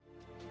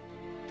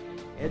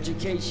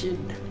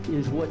Education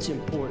is what's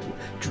important.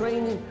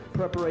 Training,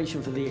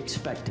 preparation for the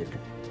expected.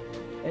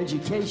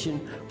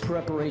 Education,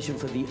 preparation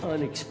for the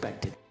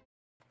unexpected.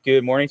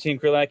 Good morning, Team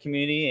Krulak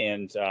community,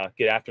 and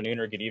good afternoon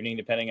or good evening,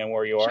 depending on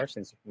where you are,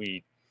 since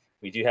we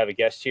do have a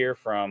guest here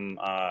from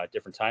a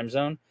different time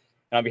zone.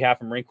 And on behalf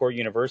of Marine Corps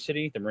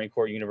University, the Marine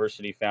Corps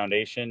University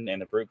Foundation,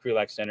 and the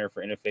Krulak Center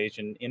for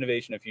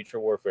Innovation of Future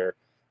Warfare,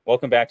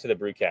 welcome back to the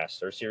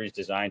Brewcast, our series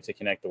designed to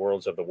connect the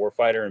worlds of the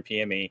warfighter and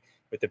PME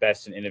with the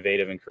best in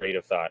innovative and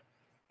creative thought.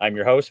 I'm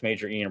your host,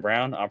 Major Ian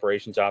Brown,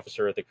 Operations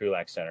Officer at the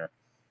Krulak Center.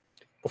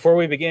 Before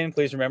we begin,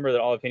 please remember that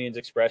all opinions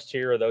expressed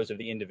here are those of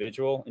the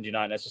individual and do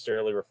not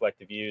necessarily reflect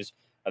the views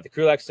of the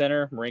Krulak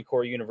Center, Marine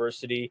Corps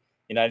University,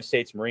 United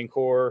States Marine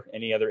Corps,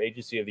 any other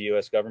agency of the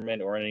U.S.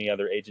 government, or any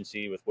other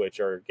agency with which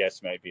our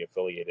guests might be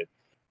affiliated.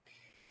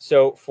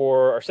 So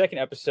for our second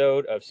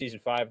episode of Season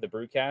 5 of the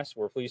Brewcast,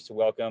 we're pleased to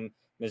welcome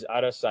Ms.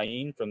 Ada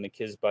Sayin from the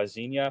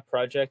Kizbazinya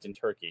project in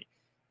Turkey.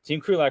 Team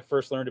Krulak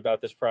first learned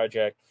about this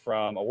project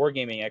from a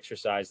wargaming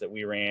exercise that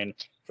we ran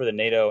for the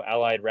NATO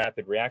Allied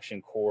Rapid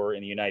Reaction Corps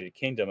in the United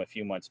Kingdom a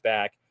few months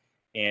back.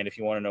 And if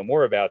you want to know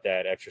more about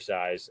that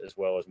exercise, as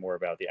well as more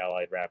about the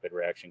Allied Rapid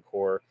Reaction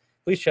Corps,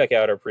 please check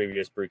out our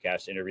previous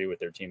Brewcast interview with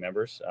their team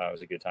members. It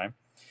was a good time.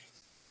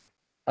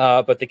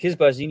 But the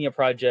Kizbazinya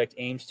project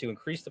aims to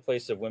increase the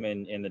place of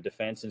women in the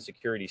defense and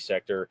security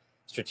sector,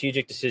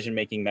 strategic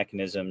decision-making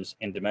mechanisms,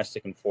 and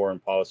domestic and foreign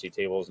policy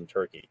tables in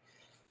Turkey.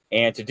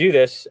 And to do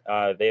this,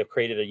 they have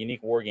created a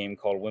unique war game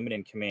called Women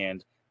in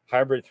Command,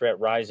 Hybrid Threat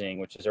Rising,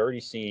 which has already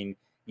seen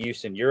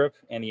use in Europe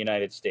and the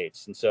United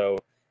States. And so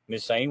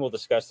Ms. Sayin will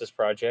discuss this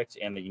project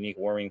and the unique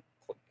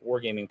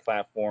wargaming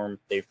platform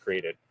they've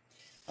created.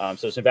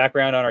 So some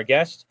background on our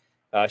guest.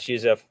 She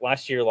is a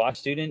last-year law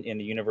student in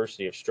the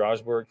University of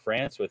Strasbourg,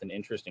 France, with an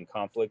interest in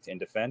conflict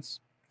and defense.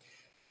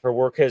 Her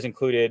work has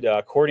included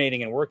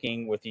coordinating and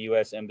working with the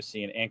U.S.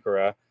 Embassy in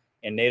Ankara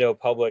and NATO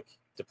Public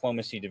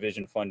Diplomacy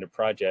Division funded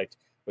project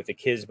with the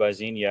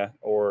Kizbazinya,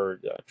 or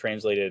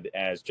translated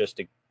as Just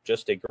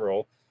a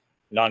Girl,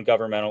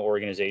 non-governmental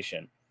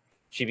organization.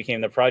 She became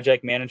the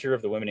project manager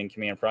of the Women in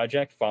Command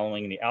project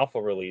following the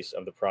alpha release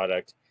of the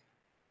product,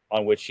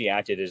 on which she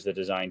acted as the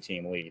design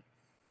team lead.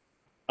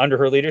 Under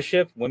her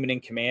leadership, Women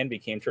in Command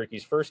became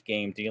Turkey's first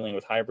game dealing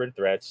with hybrid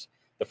threats,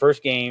 the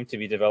first game to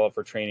be developed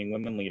for training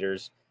women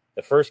leaders,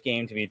 the first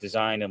game to be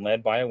designed and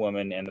led by a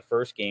woman, and the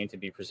first game to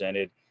be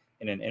presented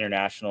in an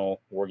international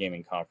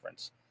wargaming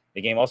conference. The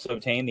game also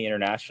obtained the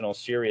International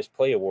Serious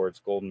Play Awards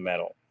Golden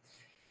Medal.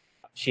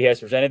 She has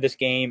presented this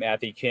game at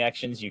the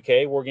Connections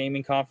UK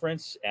Wargaming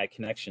Conference, at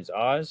Connections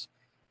Oz,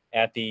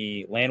 at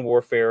the Land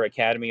Warfare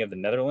Academy of the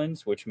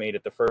Netherlands, which made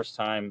it the first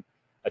time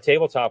a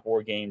tabletop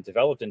war game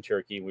developed in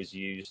Turkey was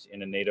used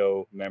in a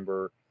NATO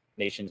member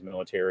nation's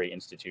military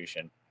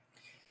institution.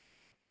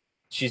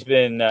 She's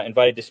been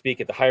invited to speak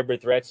at the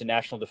Hybrid Threats and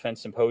National Defense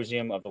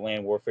Symposium of the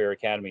Land Warfare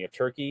Academy of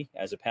Turkey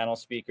as a panel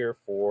speaker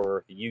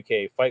for the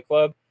UK Fight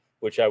Club,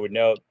 which I would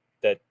note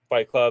that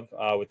Fight Club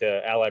with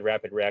the Allied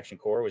Rapid Reaction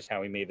Corps was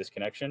how we made this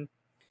connection.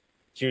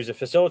 She was a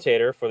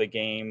facilitator for the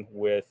game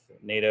with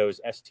NATO's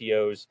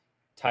STO's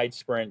Tide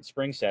Sprint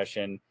Spring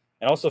Session,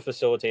 and also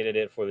facilitated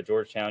it for the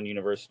Georgetown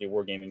University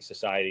Wargaming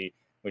Society,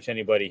 which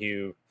anybody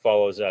who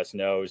follows us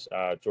knows.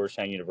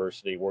 Georgetown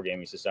University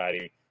Wargaming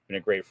Society, been a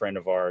great friend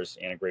of ours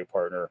and a great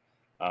partner,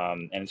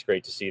 and it's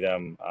great to see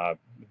them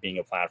being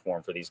a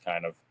platform for these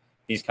kind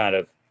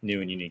of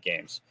new and unique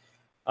games.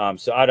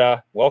 So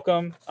Ada,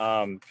 welcome.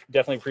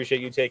 Definitely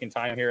appreciate you taking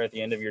time here at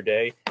the end of your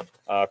day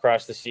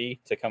across the sea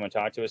to come and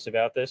talk to us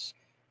about this.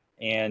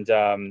 And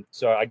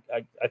so I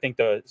think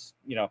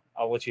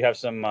I'll let you have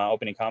some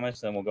opening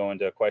comments, then we'll go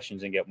into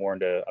questions and get more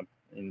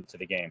into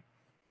the game.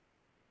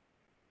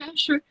 Yeah,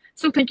 sure.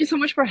 So thank you so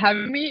much for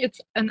having me.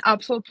 It's an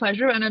absolute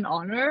pleasure and an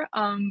honor.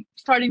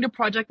 Starting the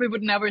project, we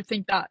would never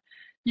think that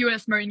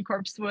U.S. Marine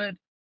Corps would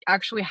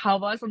actually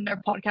have us on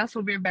their podcast, so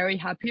we're very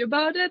happy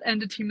about it.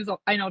 And the team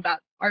I know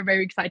that are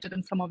very excited,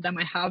 and some of them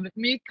I have with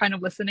me kind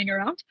of listening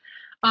around.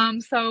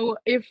 So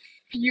if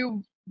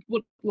you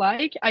would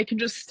like, I can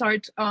just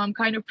start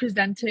kind of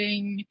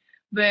presenting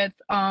with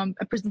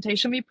a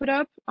presentation we put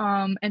up,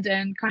 and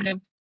then kind of,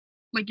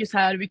 like you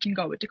said, we can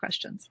go with the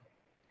questions.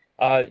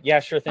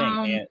 Yeah, sure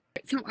thing.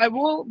 So I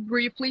will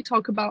briefly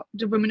talk about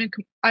the women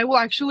I will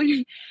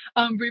actually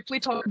briefly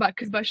talk about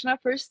Kizbazinya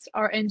first,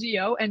 our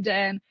NGO, and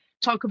then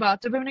talk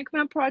about the Women in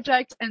Command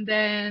project, and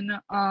then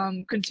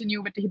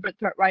continue with the Hybrid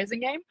Threat Rising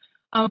game.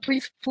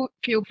 Please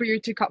feel free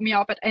to cut me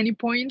off at any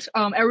point.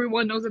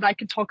 Everyone knows that I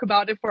can talk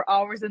about it for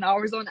hours and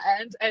hours on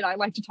end, and I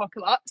like to talk a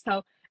lot,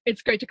 so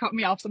it's great to cut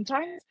me off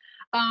sometimes.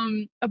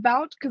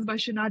 About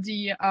Kizbazinya,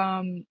 the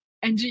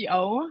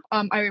NGO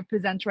I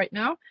represent right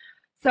now.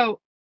 So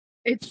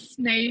its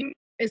name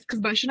is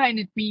Kizbazinya, and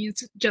it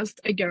means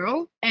just a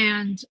girl,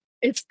 and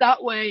it's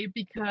that way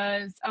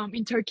because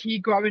in Turkey,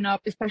 growing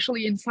up,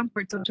 especially in some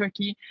parts of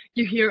Turkey,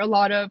 you hear a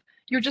lot of,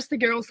 you're just a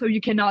girl, so you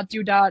cannot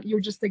do that, you're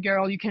just a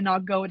girl, you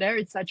cannot go there,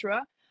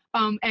 etc.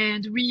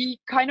 And we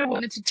kind of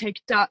wanted to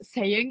take that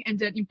saying and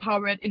then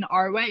empower it in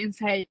our way and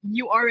say,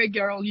 you are a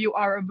girl, you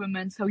are a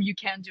woman, so you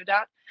can do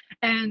that.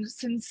 And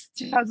since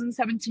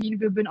 2017,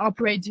 we've been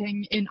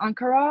operating in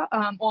Ankara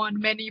on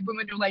many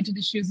women-related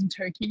issues in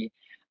Turkey.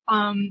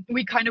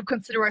 We kind of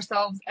consider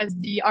ourselves as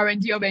the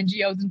R&D of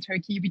NGOs in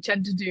Turkey. We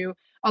tend to do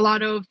a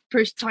lot of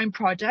first-time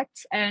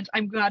projects, and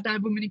I'm glad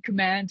that Women in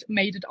Command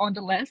made it on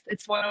the list.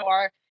 It's one of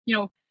our,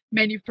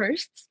 many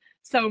firsts.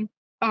 So,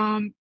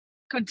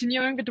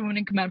 continuing with the Women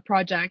in Command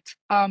project,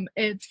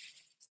 it's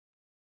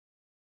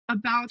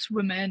about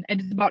women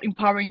and it's about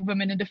empowering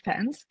women in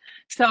defense.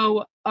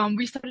 So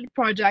we started the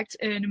project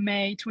in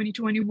May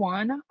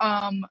 2021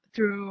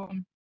 through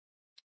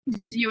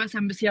the US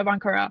Embassy of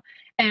Ankara.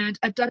 And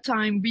at that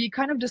time, we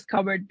kind of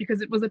discovered,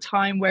 because it was a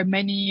time where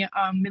many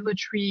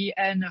military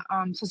and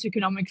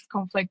socioeconomic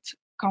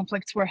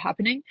conflicts were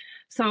happening.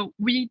 So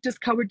we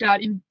discovered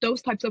that in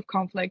those types of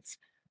conflicts,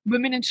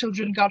 women and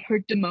children got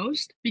hurt the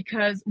most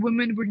because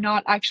women were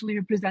not actually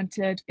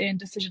represented in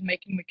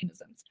decision-making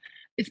mechanisms.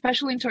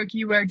 Especially in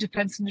Turkey, where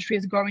defense industry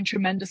is growing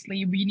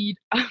tremendously, we need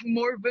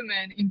more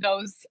women in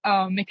those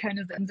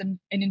mechanisms and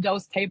in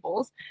those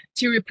tables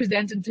to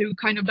represent and to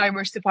kind of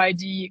diversify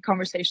the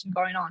conversation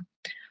going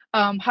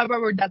on.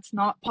 However, that's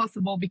not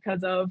possible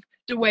because of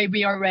the way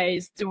we are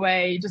raised, the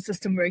way the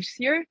system works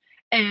here,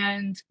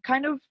 and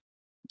kind of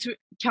to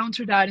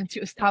counter that and to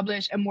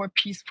establish a more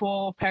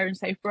peaceful, fair, and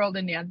safe world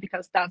in the end,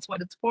 because that's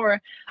what it's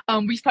for.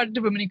 We started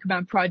the Women in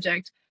Command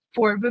project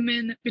for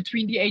women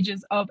between the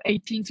ages of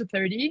 18 to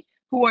 30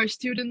 who are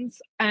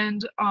students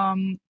and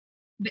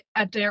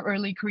at their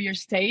early career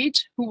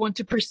stage who want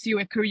to pursue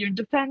a career in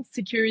defense,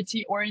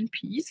 security, or in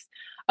peace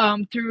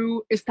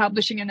through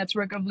establishing a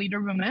network of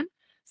leader women.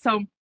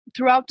 So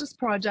throughout this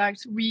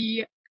project,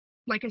 we,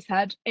 like I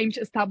said, aim to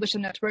establish a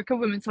network of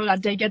women so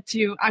that they get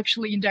to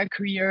actually in their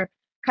career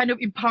kind of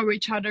empower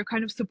each other,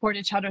 kind of support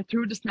each other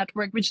through this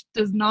network, which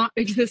does not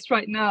exist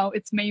right now.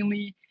 It's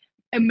mainly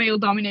a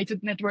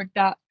male-dominated network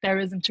that there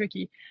is in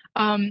Turkey.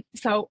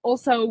 So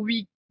also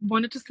we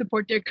wanted to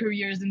support their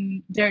careers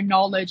and their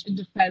knowledge in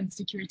defense,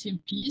 security,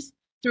 and peace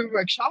through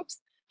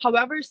workshops.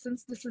 However,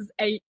 since this is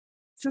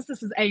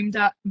aimed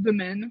at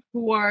women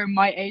who are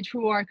my age,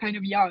 who are kind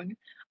of young,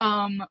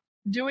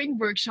 doing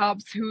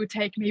workshops who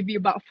take maybe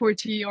about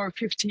 40 or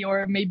 50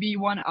 or maybe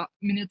 1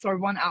 minute or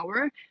 1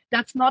 hour,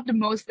 that's not the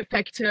most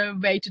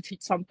effective way to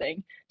teach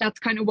something. That's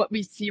kind of what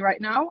we see right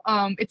now.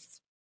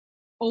 It's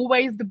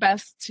always the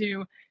best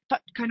to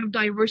kind of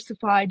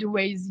diversify the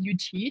ways you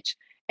teach.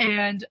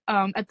 And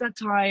at that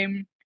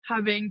time,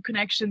 having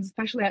connections,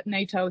 especially at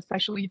NATO,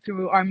 especially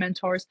through our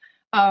mentors,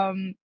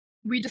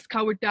 we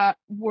discovered that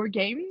war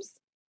games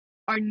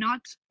are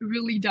not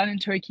really done in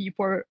Turkey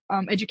for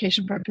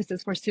education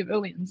purposes, for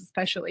civilians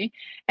especially.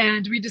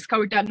 And we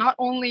discovered that not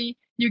only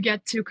you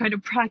get to kind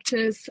of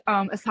practice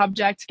a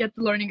subject, get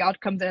the learning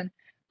outcomes in,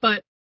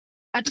 but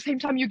at the same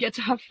time you get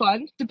to have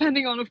fun,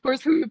 depending on, of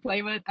course, who you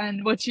play with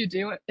and what you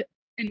do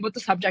and what the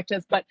subject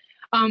is. But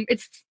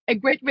it's a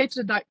great way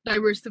to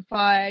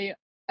diversify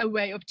a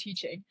way of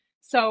teaching.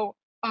 So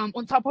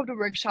on top of the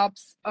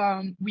workshops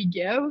we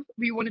give,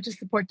 we wanted to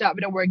support that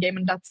with a war game,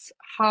 and that's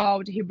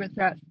how the Hybrid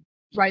Threat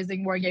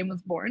Rising war game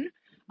was born.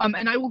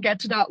 And I will get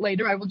to that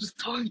later. I will just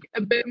talk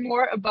a bit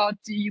more about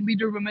the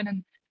Leader Women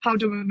and how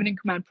the Women in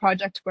Command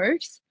project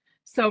works.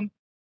 So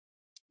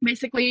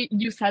basically,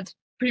 you said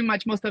pretty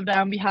much most of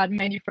them. We had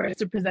many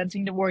firsts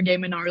representing the war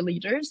game and our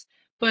leaders,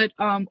 but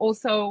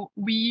also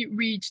we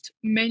reached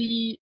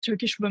many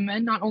Turkish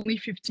women, not only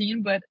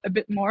 15, but a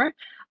bit more,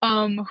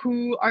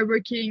 who are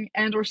working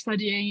and or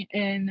studying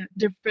in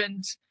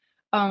different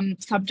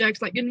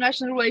subjects like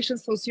international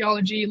relations,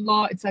 sociology,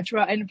 law,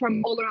 etc., and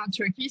from all around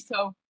Turkey.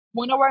 So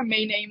one of our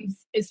main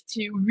aims is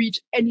to reach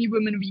any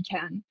women we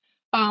can,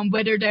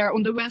 whether they're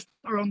on the west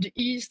or on the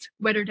east,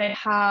 whether they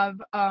have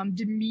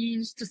the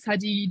means to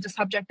study the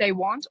subject they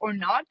want or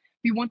not.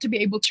 We want to be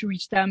able to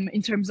reach them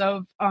in terms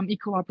of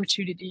equal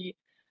opportunity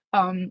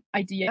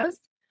ideas.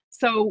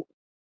 So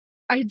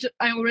I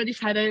already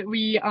said it.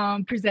 We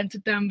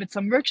presented them with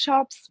some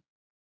workshops,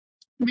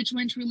 which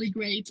went really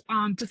great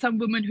to some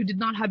women who did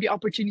not have the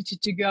opportunity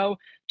to go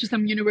to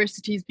some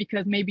universities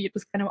because maybe it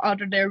was kind of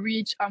out of their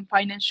reach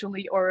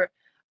financially or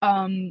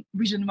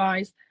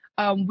region-wise.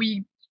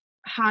 We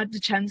had the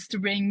chance to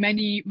bring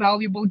many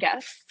valuable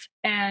guests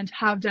and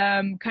have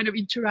them kind of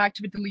interact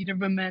with the leader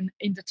women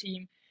in the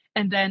team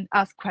and then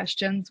ask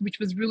questions, which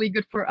was really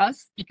good for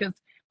us because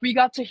we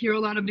got to hear a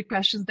lot of the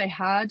questions they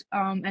had,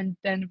 and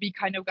then we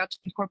kind of got to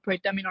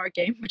incorporate them in our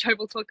game, which I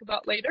will talk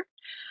about later.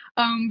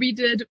 We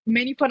did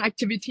many fun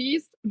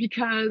activities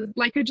because,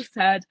 like I just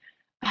said,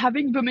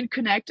 having women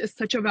connect is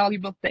such a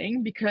valuable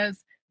thing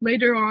because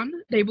later on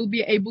they will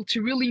be able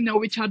to really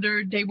know each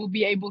other. They will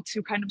be able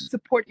to kind of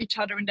support each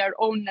other in their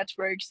own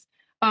networks.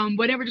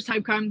 Whenever the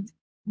time comes,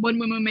 one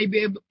woman may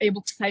be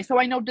able to say, so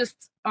I know this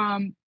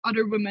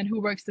other woman who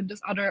works in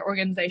this other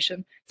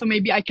organization, so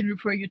maybe I can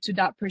refer you to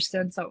that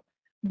person. So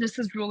this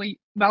is really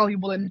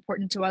valuable and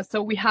important to us.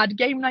 So we had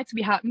game nights,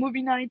 we had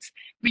movie nights,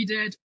 we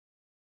did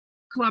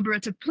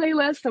collaborative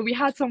playlist. So we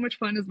had so much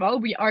fun as well.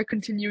 We are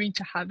continuing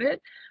to have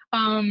it.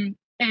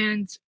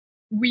 And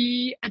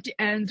we, at the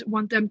end,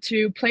 want them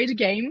to play the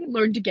game,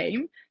 learn the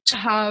game, to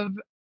have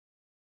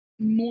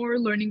more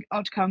learning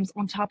outcomes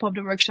on top of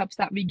the workshops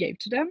that we gave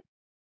to them.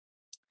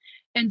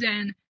 And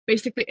then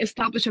basically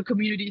establish a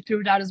community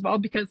through that as well,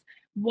 because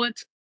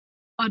what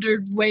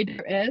other way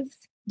there is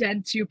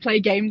than to play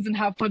games and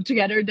have fun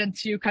together, than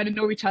to kind of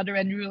know each other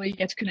and really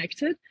get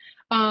connected.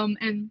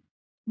 And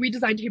we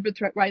designed Hybrid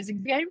Threat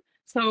Rising game.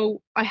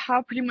 So I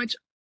have pretty much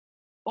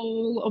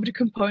all of the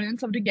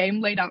components of the game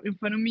laid out in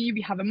front of me.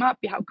 We have a map,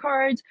 we have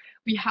cards,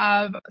 we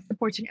have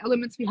supporting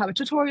elements, we have a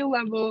tutorial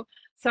level.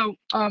 So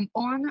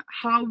on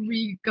how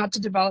we got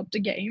to develop the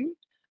game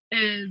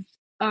is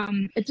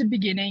at the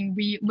beginning,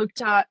 we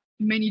looked at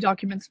many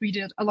documents, we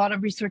did a lot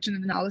of research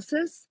and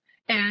analysis.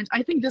 And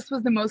I think this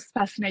was the most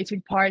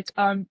fascinating part.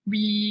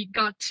 We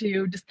got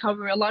to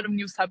discover a lot of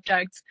new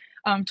subjects,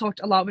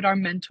 talked a lot with our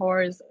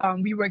mentors.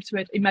 We worked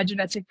with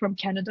Imaginetic from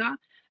Canada,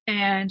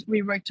 and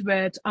we worked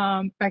with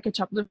Becca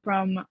Chaplin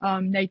from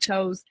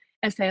NATO's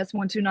SAS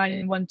 129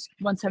 and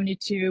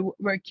 172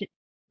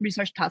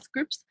 research task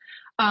groups.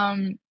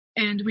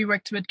 And we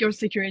worked with Girl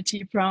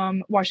Security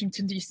from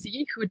Washington,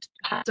 D.C., who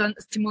had done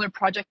a similar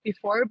project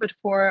before, but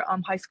for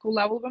high school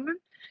level women.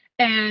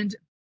 And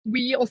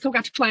we also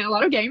got to play a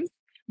lot of games,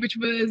 which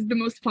was the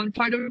most fun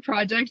part of the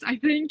project, I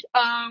think.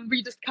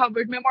 We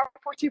discovered Memoir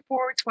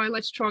 44,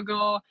 Twilight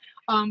Struggle.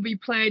 We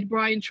played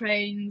Brian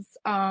Train's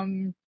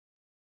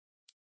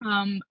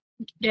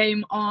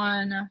game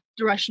on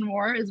the Russian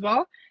War as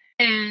well.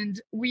 And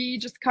we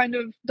just kind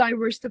of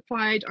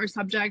diversified our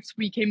subjects.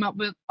 We came up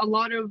with a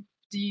lot of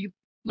the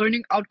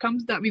learning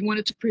outcomes that we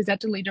wanted to present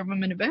to later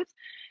women with.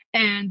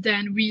 And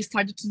then we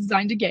started to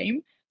design the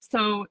game.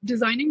 So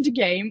designing the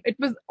game, it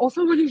was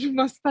also one of the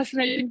most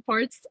fascinating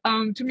parts.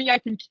 To me, I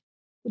think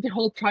the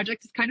whole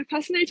project is kind of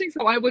fascinating.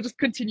 So I will just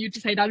continue to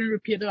say that and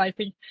repeat it, I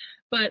think.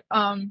 But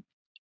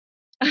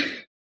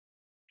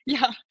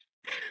yeah.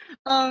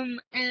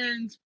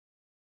 And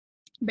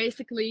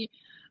basically,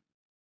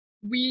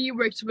 we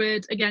worked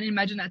with, again,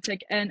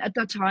 Imaginetic, and at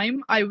that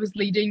time I was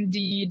leading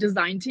the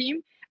design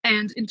team.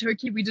 And in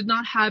Turkey, we did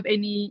not have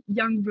any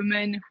young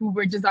women who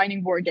were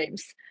designing war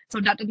games,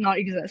 so that did not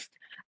exist.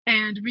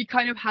 And we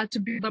kind of had to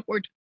build up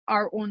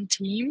our own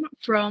team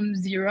from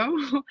zero.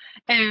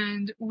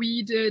 And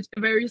we did a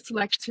very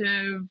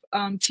selective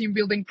team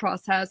building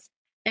process.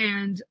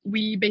 And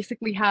we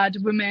basically had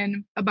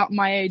women about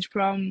my age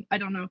from, I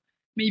don't know,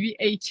 maybe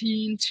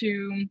 18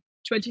 to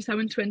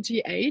 27,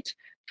 28,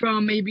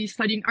 from maybe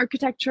studying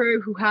architecture,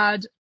 who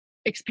had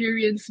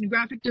experience in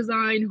graphic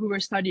design, who were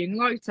studying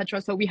law,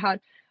 etc. So we had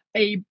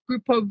a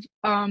group of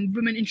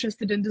women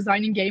interested in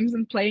designing games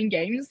and playing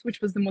games, which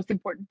was the most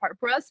important part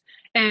for us.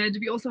 And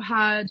we also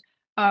had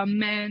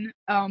men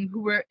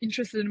who were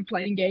interested in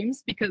playing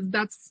games, because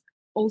that's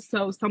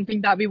also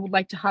something that we would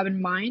like to have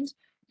in mind,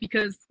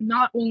 because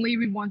not only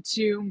we want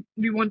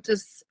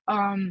this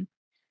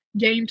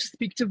game to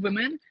speak to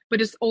women,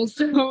 but it's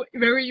also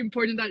very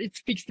important that it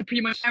speaks to pretty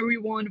much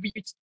everyone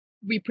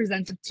we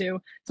present it to,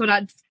 so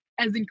that's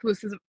as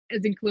inclusive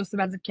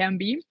as it can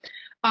be.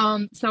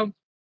 So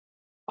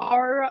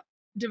our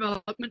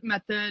development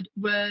method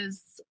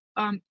was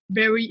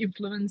very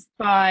influenced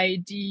by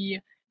the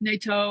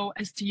NATO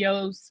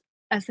STO's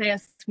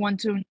SAS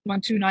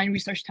 129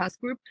 research task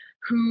group,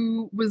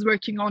 who was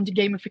working on the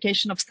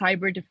gamification of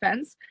cyber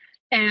defense.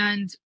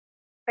 And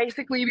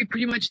basically, we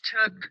pretty much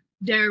took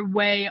their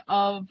way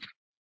of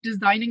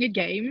designing a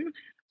game,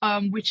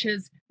 which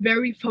is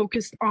very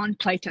focused on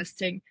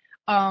playtesting.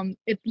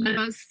 It let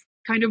us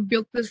kind of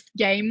build this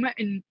game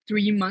in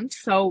 3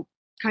 months, so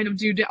kind of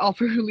do the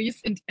alpha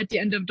release at the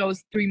end of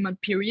those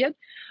 3-month period,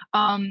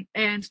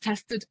 and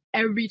test it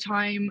every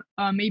time,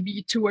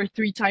 maybe 2 or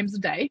 3 times a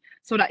day,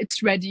 so that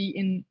it's ready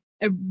in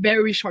a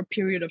very short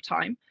period of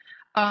time.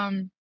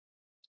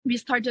 We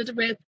started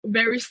with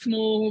very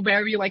small,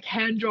 very like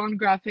hand-drawn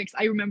graphics.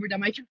 I remember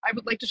them. I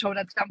would like to show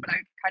that to them, but I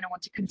kind of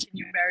want to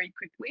continue very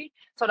quickly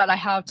so that I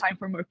have time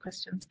for more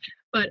questions.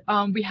 But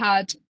we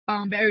had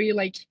very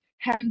like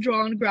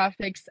hand-drawn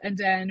graphics, and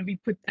then we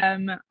put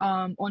them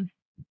on,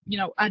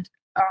 at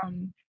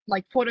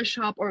like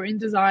Photoshop or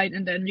InDesign,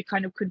 and then we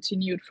kind of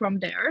continued from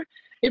there.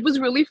 It was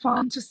really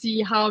fun to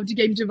see how the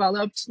game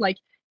developed like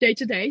day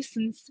to day,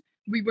 since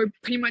we were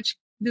pretty much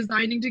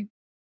designing the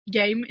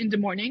game in the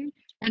morning,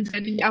 and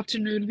then in the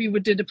afternoon we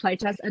would do the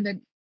playtest, and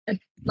then at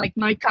like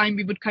nighttime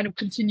we would kind of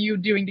continue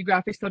doing the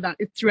graphics so that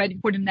it's ready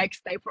for the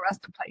next day for us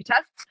to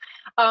playtest.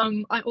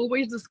 I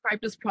always describe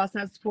this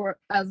process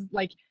as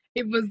like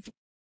it was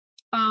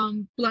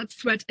blood,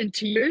 sweat, and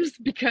tears,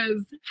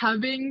 because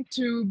having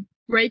to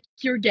break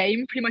your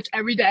game pretty much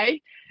every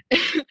day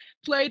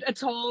played a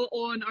toll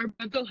on our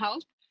mental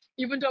health.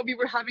 Even though we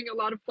were having a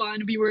lot of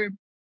fun, we were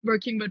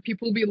working with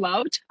people we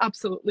loved,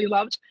 absolutely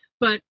loved,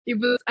 but it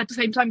was at the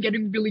same time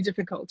getting really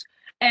difficult.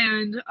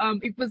 And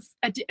it was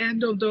at the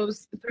end of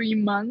those 3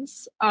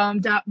 months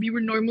that we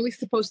were normally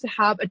supposed to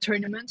have a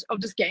tournament of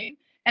this game,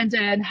 and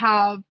then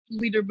have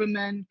leader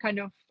women kind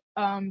of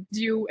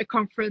do a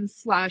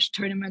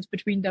conference/tournament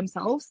between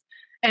themselves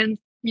and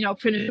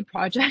finish the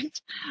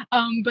project.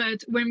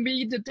 But when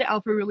we did the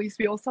alpha release,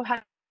 we also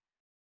had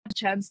a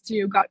chance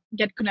to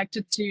get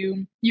connected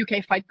to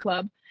UK Fight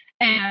Club,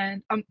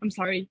 and I'm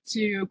sorry,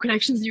 to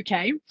Connections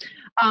UK,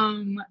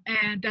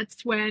 and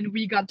that's when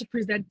we got to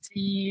present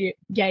the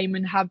game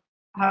and have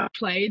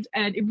played,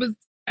 and it was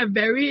a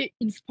very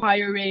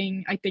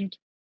inspiring, I think,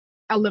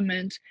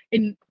 element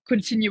in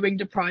continuing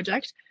the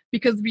project,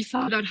 because we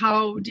saw that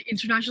how the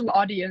international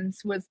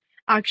audience was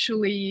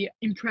actually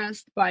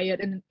impressed by it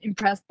and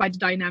impressed by the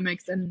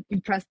dynamics and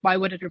impressed by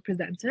what it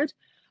represented,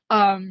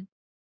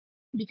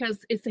 because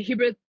it's a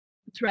hybrid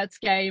threats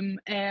game,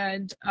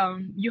 and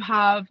you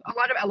have a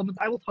lot of elements.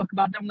 I will talk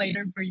about them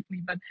later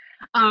briefly, but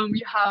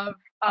you have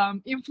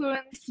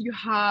influence, you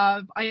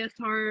have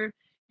ISR,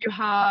 you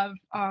have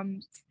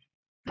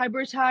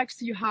cyber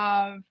attacks, you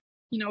have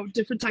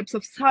different types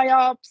of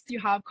psyops, you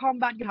have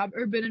combat, you have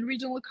urban and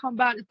regional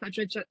combat,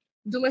 etc.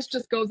 The list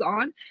just goes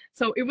on.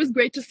 So it was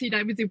great to see that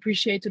it was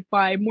appreciated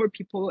by more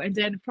people. And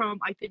then from,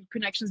 I think,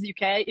 Connections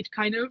UK, it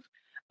kind of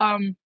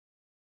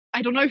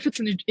I don't know if it's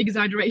an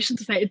exaggeration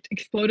to say it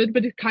exploded,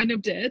 but it kind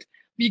of did.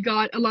 We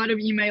got a lot of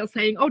emails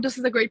saying, oh, this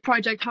is a great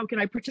project, how can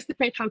I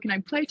participate, how can I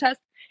playtest?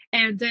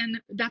 And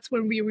then that's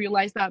when we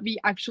realized that we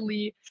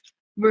actually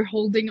were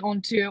holding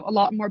on to a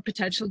lot more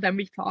potential than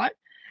we thought.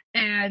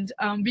 And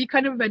we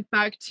kind of went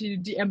back to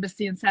the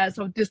embassy and said,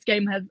 so this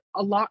game has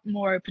a lot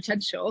more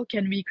potential,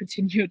 can we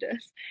continue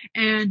this?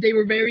 And they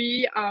were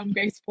very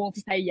graceful to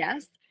say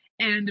yes,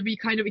 and we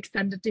kind of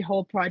extended the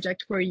whole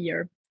project for a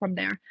year from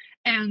there.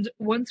 And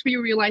once we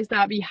realized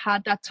that we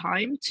had that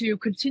time to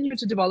continue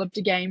to develop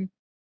the game,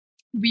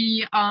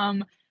 we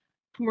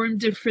formed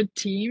different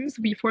teams.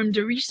 We formed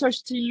a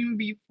research team,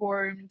 we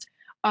formed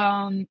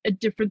a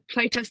different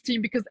playtest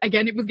team, because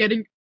again, it was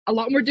getting a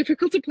lot more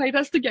difficult to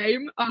playtest the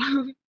game.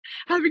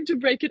 Having to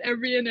break it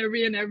every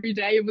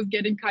day, it was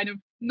getting kind of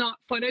not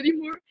fun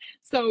anymore.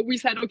 So we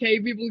said, okay,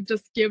 we will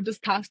just give this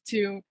task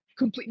to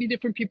completely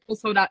different people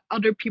so that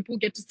other people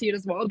get to see it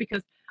as well,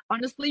 because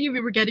honestly, we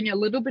were getting a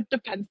little bit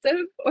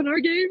defensive on our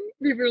game.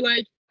 We were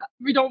like,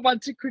 we don't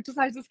want to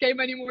criticize this game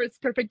anymore. It's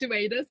perfect the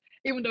way it is,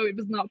 even though it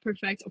was not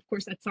perfect, of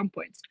course, at some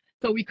points.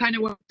 So we kind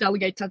of want to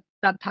delegate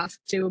that task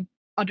to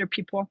other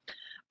people.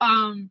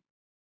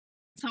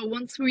 So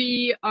once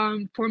we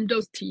formed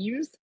those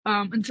teams,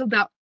 until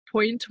that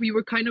point, we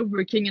were kind of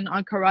working in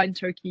Ankara in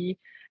Turkey.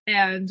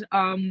 And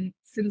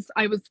since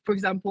I was, for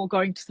example,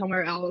 going to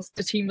somewhere else,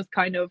 the team was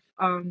kind of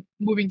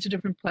moving to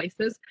different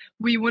places.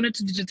 We wanted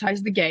to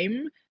digitize the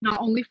game, not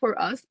only for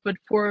us, but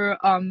for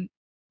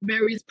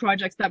various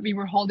projects that we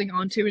were holding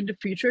on to in the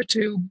future,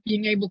 to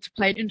being able to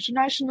play it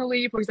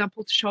internationally, for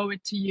example, to show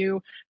it to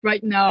you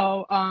right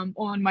now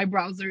on my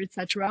browser,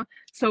 etc.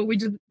 So we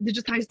just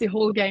digitized the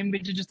whole game. We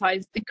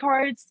digitized the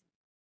cards,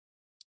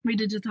 we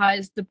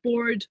digitized the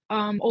board,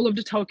 all of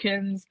the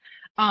tokens,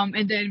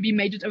 and then we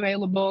made it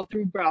available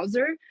through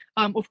browser.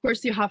 Of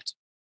course, you have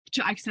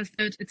to access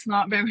it. It's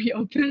not very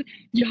open.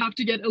 You have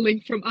to get a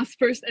link from us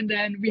first, and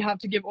then we have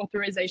to give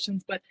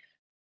authorizations. But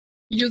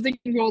using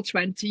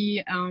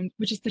Roll20,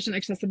 which is such an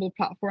accessible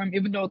platform,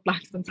 even though it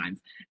lags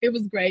sometimes, it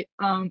was great.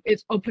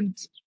 It opened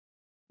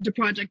the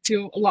project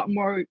to a lot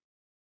more,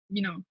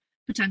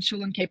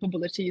 potential and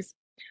capabilities.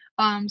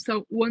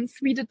 So once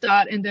we did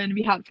that, and then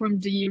we had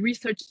formed the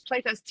research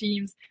playtest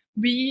teams,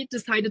 we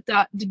decided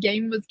that the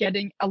game was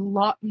getting a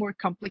lot more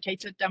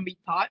complicated than we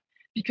thought,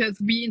 because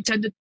we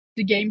intended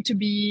the game to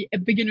be a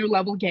beginner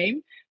level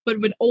game, but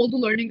with all the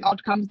learning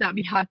outcomes that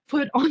we had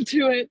put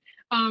onto it,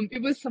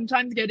 it was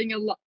sometimes getting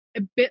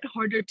a bit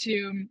harder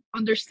to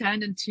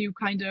understand and to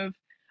kind of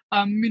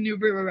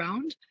maneuver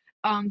around.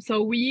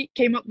 So we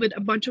came up with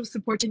a bunch of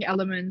supporting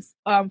elements.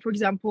 For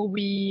example,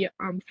 we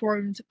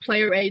formed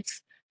player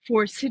aids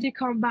for city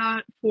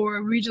combat,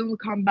 for regional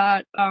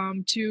combat,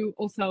 to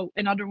also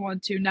another one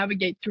to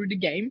navigate through the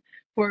game.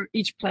 For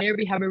each player,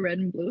 we have a red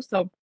and blue,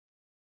 so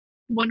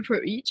one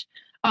for each.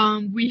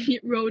 We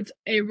wrote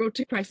a Road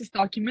to Crisis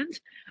document,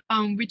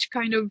 which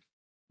kind of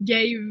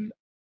gave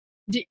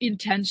the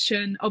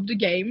intention of the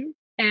game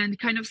and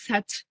kind of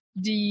set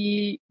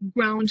the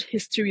ground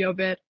history of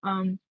it.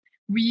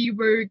 We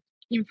were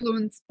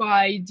influenced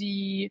by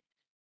the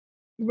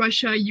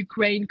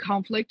Russia-Ukraine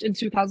conflict in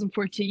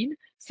 2014.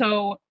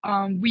 So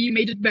we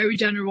made it very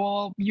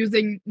general,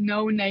 using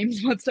no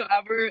names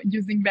whatsoever,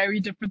 using very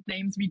different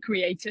names we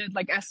created,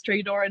 like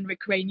Estrador and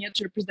Ukrainia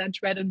to represent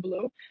red and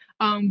blue.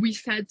 We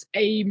set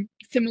a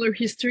similar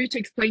history to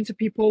explain to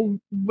people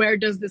where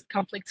does this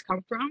conflict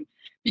come from,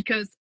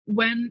 because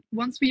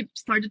once we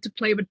started to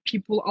play with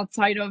people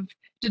outside of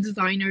the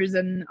designers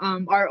and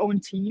our own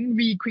team,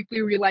 we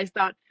quickly realized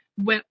that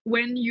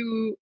when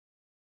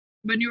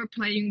you're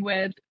playing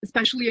with,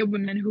 especially a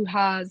woman who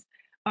has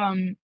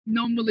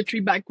no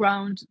military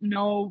background,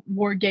 no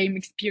war game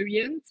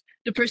experience,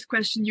 the first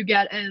question you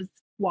get is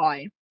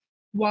why?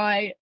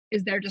 Why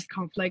is there this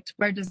conflict?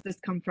 Where does this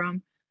come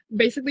from?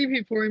 Basically,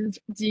 we formed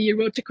the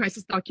Road to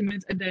Crisis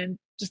document, and then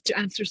just to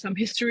answer some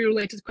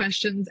history-related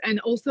questions, and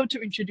also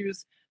to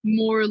introduce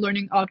more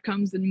learning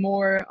outcomes and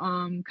more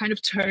kind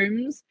of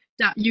terms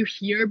that you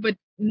hear but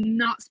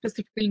not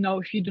specifically know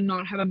if you do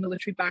not have a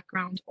military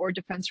background or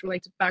defense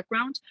related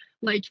background,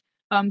 like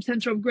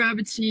center of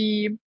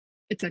gravity,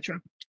 etc.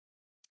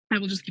 I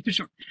will just keep it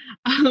short.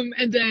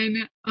 And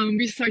then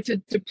we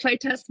started to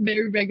playtest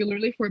very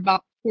regularly for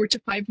about 4 to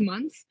 5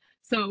 months.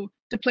 So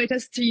the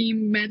playtest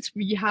team meant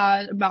we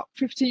had about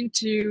 15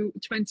 to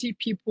 20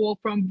 people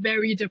from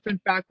very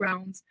different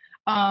backgrounds.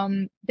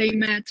 They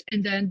met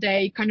and then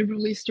they kind of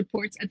released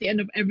reports at the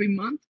end of every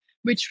month,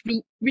 which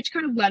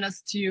kind of led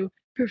us to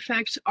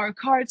perfect our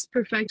cards,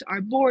 perfect our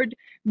board,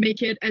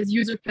 make it as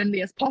user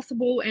friendly as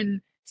possible,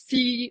 and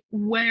see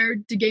where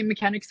the game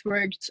mechanics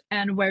worked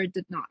and where it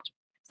did not.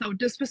 So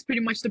this was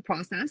pretty much the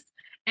process.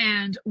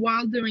 And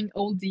while doing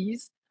all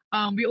these,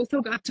 we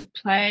also got to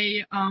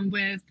play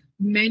with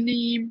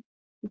many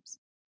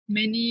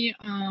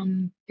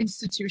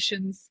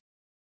institutions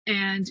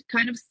and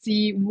kind of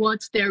see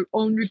what their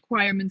own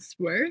requirements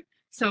were.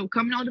 So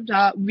coming out of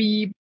that,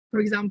 we, for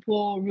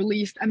example,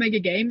 released a mega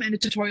game and a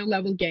tutorial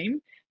level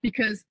game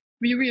because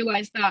we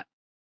realized that,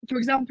 for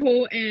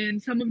example, in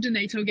some of the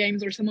NATO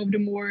games or some of the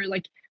more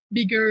like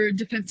bigger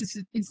defense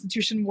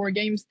institution war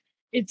games,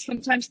 it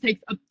sometimes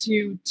takes up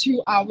to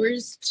 2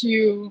 hours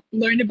to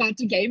learn about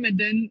the game, and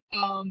then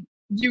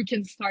you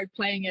can start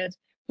playing it,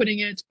 putting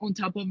it on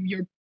top of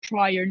your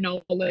prior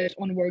knowledge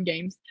on war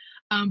games.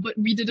 But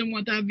we didn't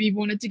want that. We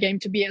wanted the game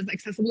to be as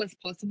accessible as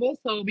possible,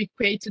 so we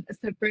created a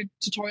separate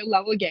tutorial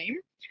level game.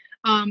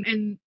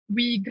 And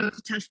we got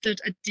to test it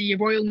at the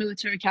Royal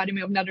Military Academy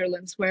of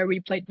Netherlands, where we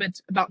played with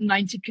about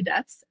 90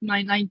 cadets,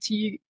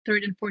 90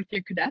 third and fourth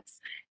year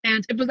cadets.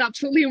 And it was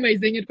absolutely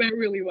amazing. It went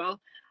really well.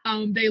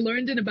 They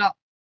learned in about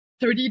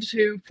 30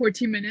 to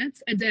 40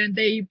 minutes, and then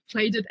they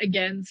played it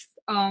against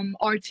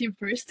our team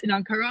first in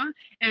Ankara,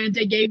 and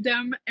they gave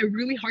them a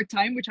really hard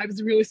time, which I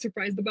was really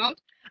surprised about.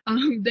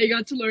 They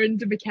got to learn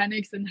the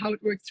mechanics and how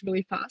it works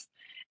really fast.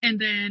 And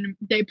then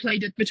they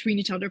played it between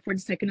each other for the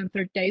second and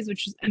third days,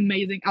 which is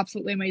amazing,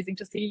 absolutely amazing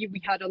to see.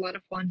 We had a lot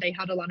of fun, they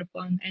had a lot of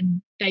fun,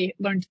 and they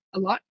learned a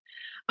lot.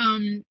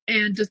 And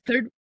the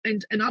third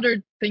and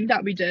another thing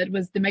that we did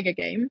was the mega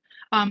game.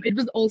 It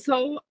was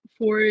also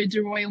for the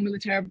Royal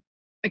Military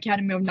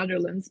Academy of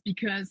Netherlands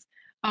because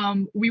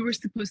we were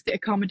supposed to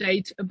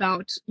accommodate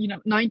about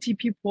 90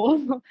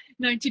 people,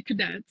 90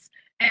 cadets,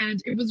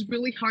 and it was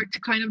really hard to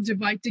kind of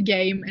divide the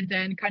game and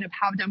then kind of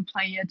have them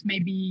play it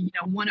maybe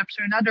one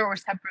after another or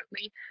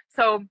separately.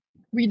 So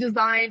we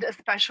designed a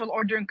special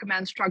order and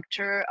command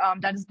structure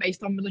that is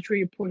based on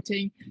military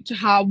reporting to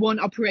have one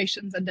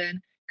operations and then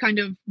kind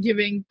of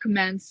giving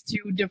commands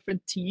to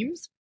different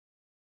teams.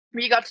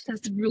 We got to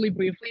test it really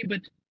briefly,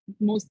 but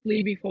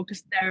mostly we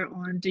focused there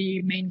on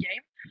the main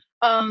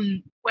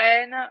game.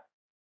 When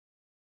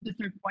the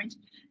third point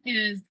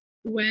is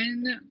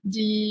when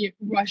the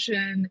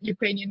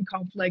Russian-Ukrainian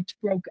conflict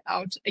broke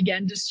out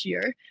again this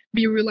year,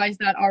 we realized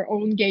that our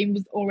own game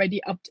was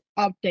already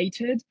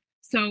outdated.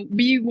 So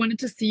we wanted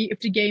to see if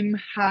the game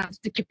had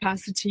the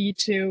capacity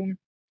to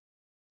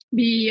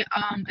be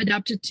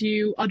adapted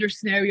to other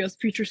scenarios,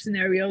 future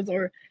scenarios,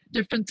 or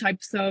different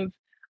types of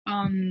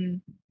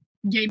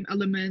game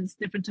elements,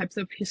 different types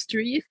of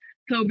histories.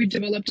 So we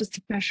developed a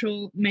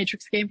special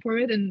matrix game for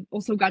it and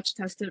also got to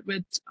test it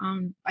with,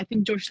 I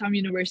think, Georgetown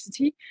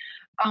University.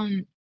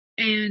 And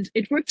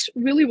it worked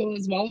really well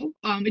as well.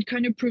 It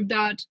kind of proved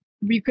that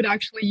we could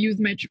actually use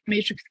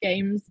matrix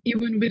games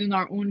even within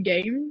our own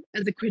game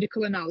as a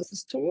critical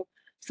analysis tool.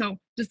 So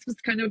this was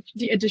kind of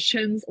the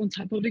additions on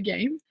top of the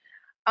game.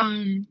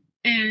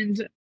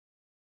 And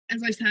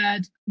as I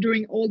said,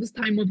 during all this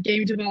time of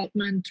game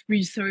development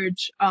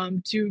research,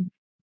 to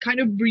kind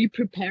of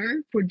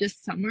re-prepare for this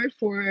summer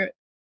for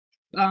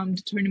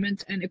the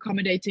tournament and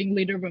accommodating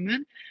leader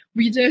women,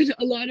 we did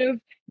a lot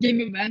of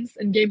game events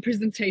and game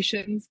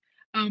presentations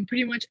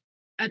pretty much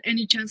at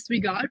any chance we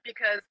got,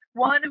 because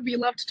one, we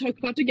love to talk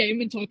about the game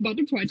and talk about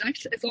the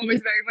project. It's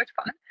always very much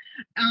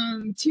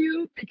fun.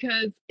 Two,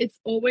 because it's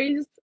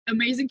always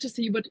amazing to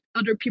see what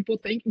other people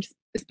think,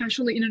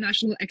 especially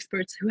international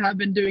experts who have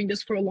been doing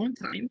this for a long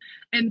time.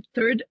 And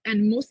third,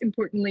 and most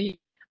importantly,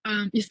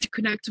 is to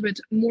connect with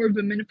more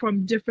women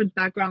from different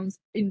backgrounds,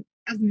 in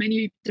as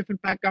many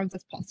different backgrounds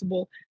as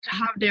possible, to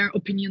have their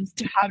opinions,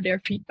 to have their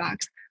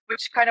feedbacks,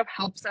 which kind of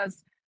helps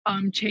us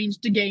change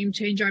the game,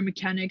 change our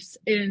mechanics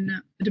in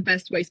the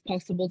best ways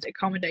possible to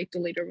accommodate the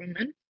later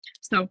women.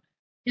 So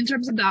in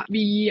terms of that,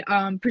 we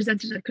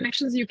presented at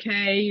Connections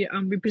UK,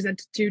 we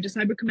presented to the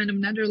Cyber Command of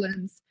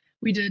Netherlands,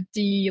 we did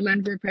the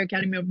Land Warfare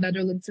Academy of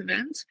Netherlands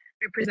event,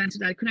 we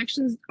presented at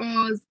Connections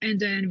Oz, and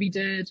then we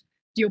did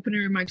the Open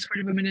Remarks for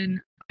the Women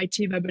in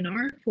IT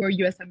webinar for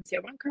USMC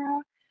of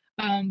Ankara.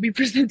 We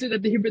presented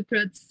at the Hybrid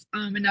Threats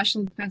and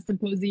National Defense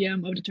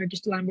Symposium of the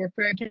Turkish Land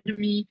Warfare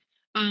Academy.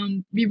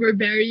 We were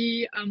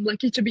very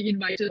lucky to be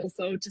invited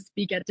also to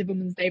speak at the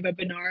Women's Day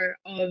webinar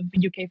of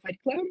UK Fight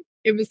Club.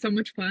 It was so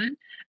much fun,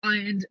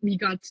 and we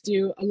got to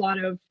do a lot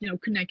of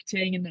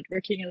connecting and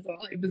networking as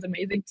well. It was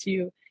amazing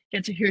to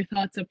get to hear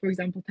thoughts of, for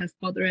example, Tess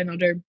Potter and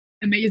other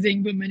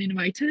amazing women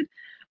invited.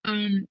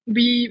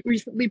 We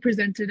recently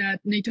presented at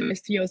NATO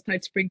STO's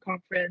Tide Spring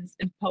Conference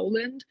in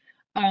Poland.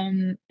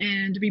 And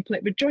we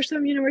played with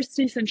Georgetown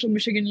University, Central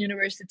Michigan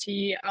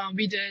University.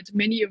 We did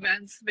many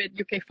events with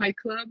UK Fight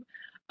Club.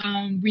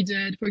 We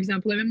did, for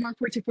example, MMR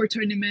 44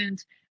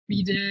 tournament.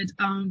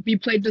 We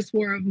played this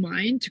War of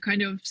Mine to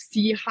kind of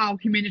see how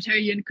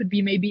humanitarian could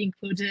be maybe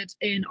included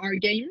in our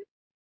game.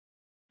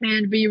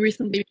 And we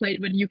recently played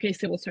with UK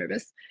Civil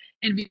Service.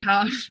 And we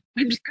have,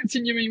 I'm just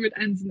continuing with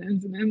ends and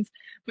ends and ends,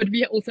 but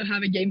we also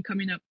have a game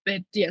coming up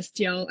at the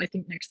STL, I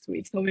think next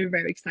week. So we're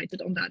very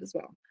excited on that as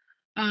well.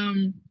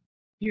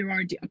 Here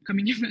are the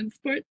upcoming events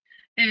for it.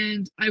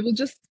 And I will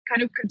just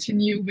kind of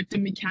continue with the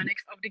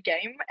mechanics of the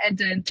game and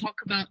then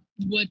talk about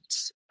what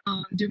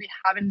do we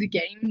have in the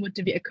game, what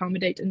do we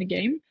accommodate in the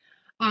game.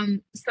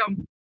 So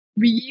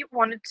we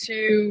wanted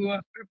to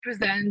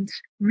represent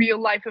real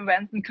life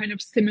events and kind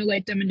of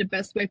simulate them in the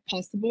best way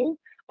possible.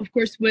 Of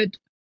course, with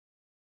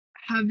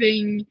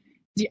having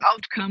the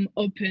outcome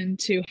open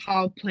to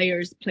how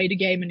players play the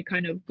game and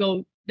kind of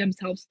go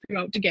themselves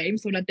throughout the game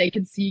so that they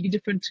can see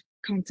different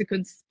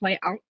consequences play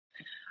out.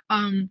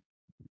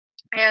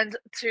 And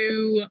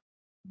to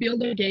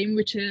build a game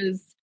which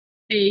is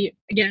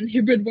again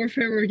hybrid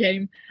warfare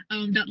game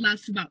that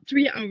lasts about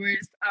 3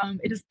 hours.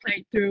 It is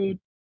played through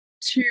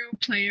 2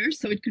 players,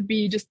 so it could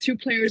be just 2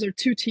 players or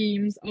 2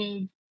 teams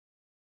of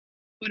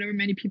whatever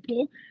many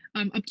people,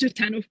 up to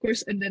 10 of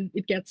course, and then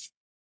it gets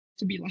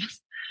to be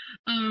lost.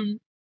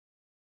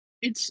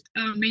 It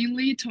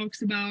mainly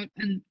talks about,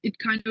 and it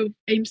kind of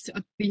aims to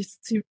at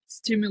least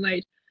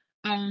stimulate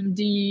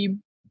the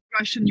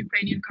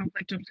Russian-Ukrainian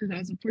conflict of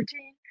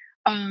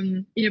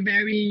 2014 in a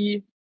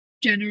very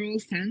general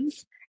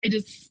sense. It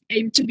is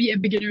aimed to be a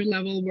beginner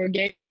level war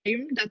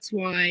game. That's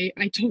why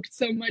I talked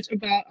so much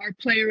about our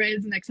player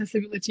aids and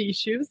accessibility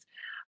issues.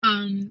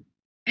 And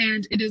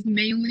it is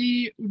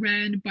mainly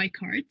ran by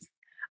cards.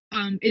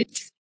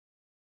 It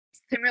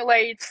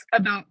simulates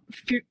about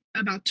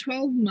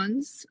 12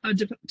 months,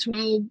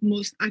 12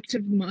 most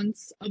active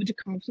months of the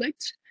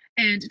conflict.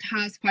 And it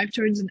has 5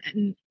 turns,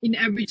 and in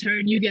every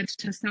turn you get to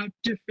test out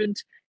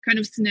different kind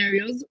of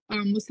scenarios,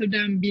 most of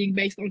them being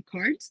based on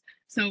cards.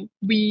 So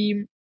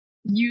we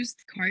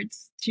used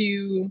cards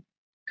to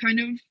kind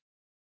of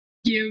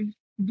give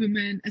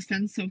women a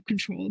sense of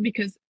control,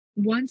 because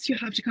once you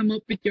have to come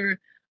up with your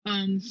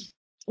own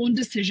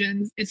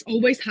decisions, it's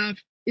always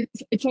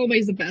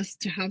the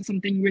best to have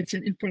something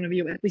written in front of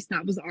you. At least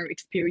that was our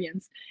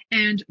experience.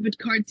 And with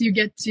cards you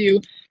get to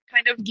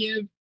kind of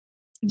give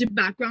the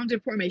background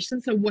information,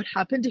 so what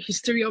happened, the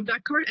history of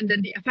that card, and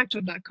then the effect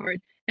of that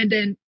card. And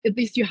then at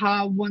least you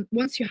have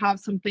once you have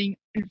something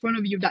in front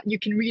of you that you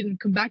can read and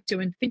come back to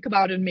and think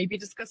about and maybe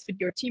discuss with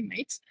your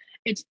teammates,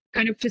 it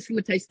kind of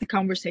facilitates the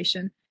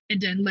conversation and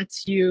then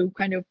lets you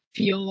kind of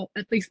feel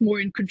at least more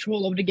in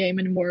control of the game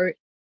and more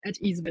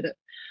at ease with it.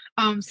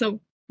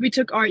 So we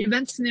took our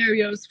event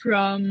scenarios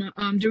from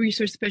the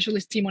research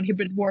specialist team on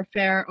hybrid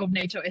warfare of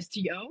NATO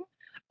STO.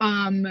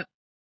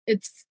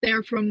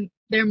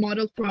 They're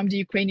modeled from the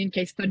Ukrainian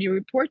case study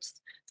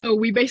reports. So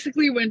we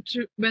basically went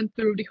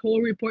through the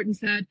whole report and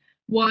said,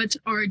 what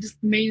are the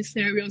main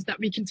scenarios that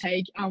we can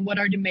take? What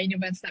are the main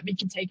events that we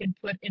can take and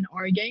put in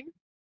our game?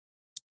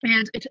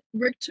 And it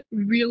worked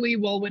really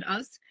well with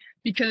us,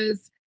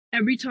 because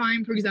every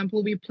time, for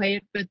example, we play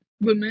it with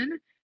women,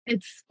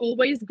 it's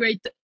always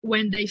great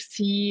when they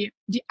see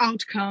the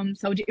outcome,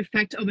 so the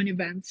effect of an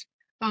event.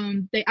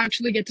 They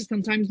actually get to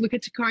sometimes look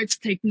at the cards,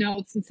 take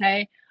notes, and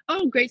say,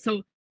 oh, great,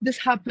 so this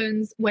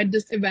happens when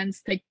this event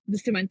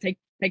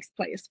takes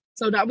place.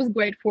 So that was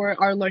great for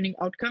our learning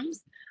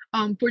outcomes.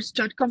 For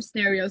stratcom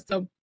scenarios,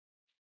 so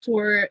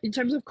in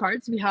terms of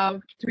cards, we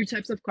have 3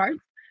 types of cards.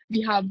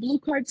 We have blue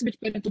cards, which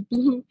benefit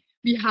blue.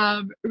 We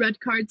have red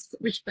cards,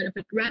 which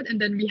benefit red. And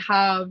then we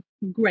have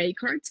gray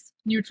cards,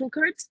 neutral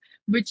cards,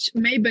 which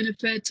may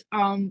benefit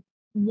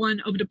one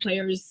of the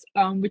players,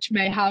 which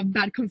may have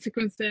bad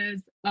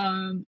consequences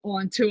on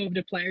 2 of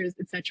the players,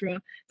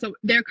 etc. So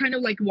they're kind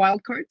of like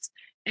wild cards,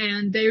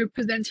 and they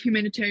represent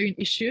humanitarian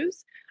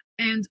issues.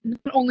 And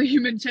not only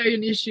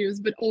humanitarian issues,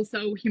 but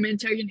also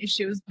humanitarian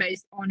issues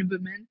based on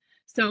women.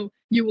 So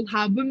you will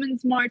have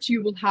women's march,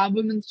 you will have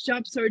women's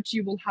job search,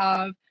 you will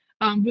have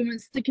women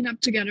sticking up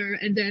together.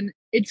 And then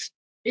it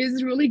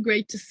is really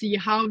great to see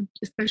how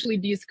especially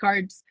these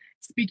cards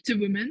speak to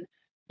women,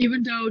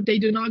 even though they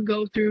do not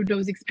go through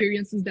those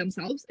experiences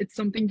themselves. It's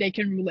something they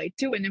can relate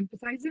to and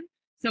empathize in.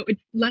 So it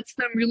lets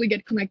them really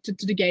get connected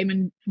to the game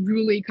and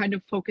really kind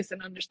of focus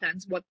and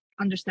understand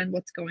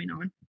what's going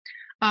on.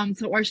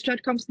 So our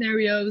stratcom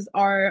scenarios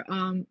are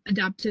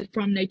adapted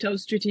from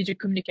NATO's Strategic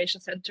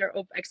Communication Center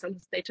of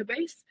Excellence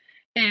database,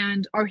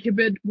 and our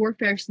hybrid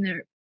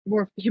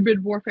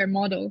warfare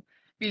model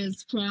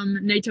is from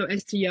NATO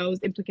STO's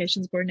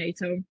Implications for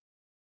NATO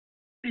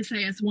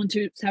SAS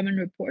 127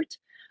 report.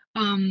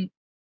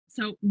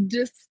 So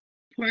this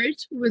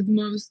part was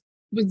mostly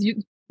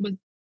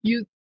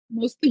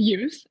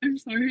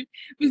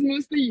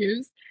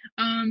used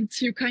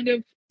to kind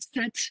of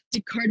set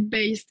the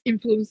card-based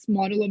influence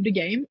model of the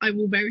game. I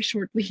will very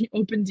shortly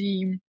open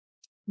the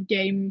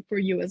game for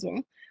you as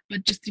well,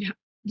 but just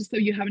so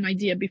you have an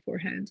idea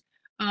beforehand.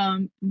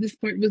 This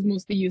part was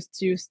mostly used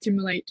to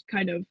stimulate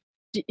kind of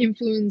the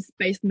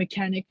influence-based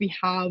mechanic we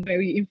have,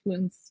 where you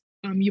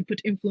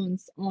put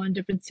influence on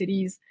different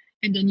cities,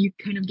 and then you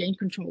kind of gain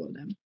control of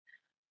them.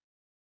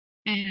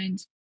 And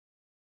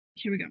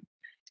here we go.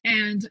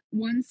 And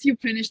once you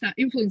finish that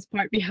influence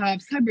part, we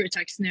have cyber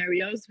attack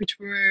scenarios, which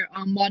were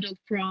modeled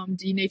from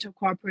the NATO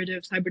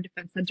Cooperative Cyber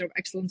Defense Center of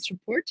Excellence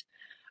report.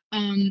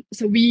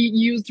 So we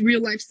used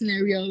real life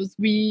scenarios.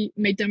 We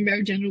made them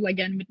very general,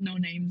 again, with no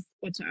names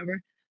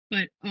whatsoever.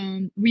 But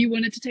we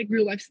wanted to take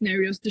real life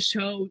scenarios to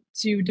show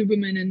to the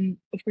women and,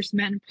 of course,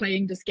 men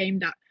playing this game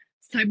that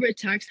cyber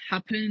attacks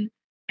happen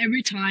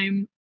every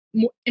time,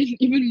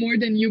 even more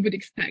than you would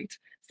expect.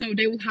 So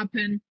they will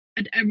happen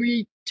at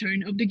every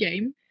turn of the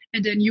game,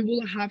 and then you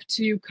will have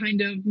to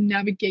kind of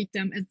navigate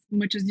them as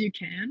much as you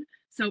can.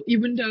 So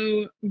even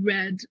though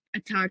red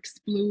attacks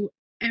blue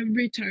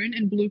every turn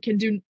and blue can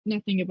do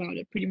nothing about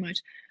it, pretty much,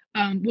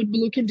 what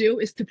blue can do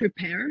is to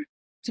prepare.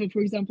 So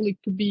for example, it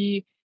could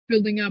be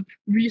building up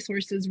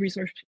resource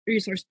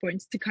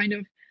points to kind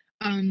of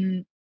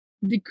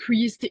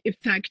decrease the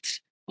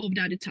effect of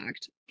that attack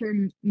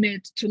from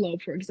mid to low,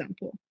 for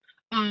example.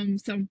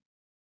 So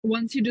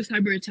once you do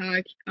cyber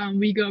attack,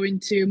 we go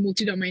into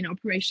multi-domain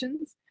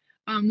operations.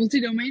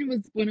 Multi-domain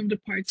was one of the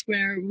parts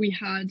where we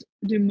had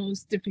the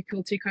most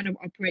difficulty kind of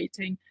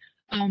operating,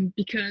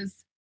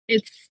 because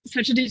it's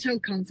such a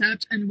detailed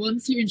concept, and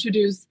once you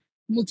introduce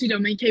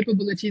multi-domain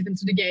capabilities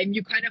into the game,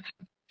 you kind of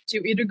have to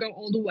either go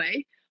all the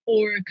way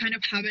or kind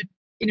of have it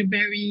in a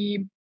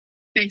very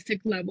basic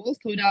level,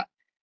 so that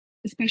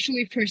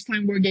especially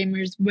first-time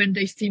wargamers, when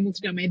they see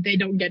multi-domain, they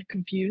don't get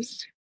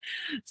confused.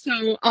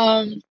 So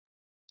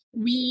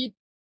we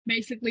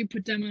basically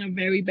put them on a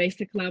very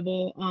basic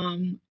level,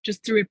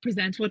 just to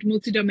represent what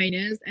multi-domain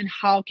is and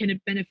how can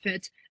it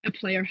benefit a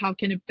player, how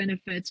can it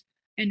benefit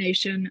a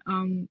nation,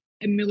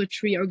 a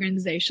military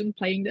organization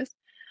playing this.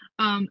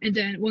 And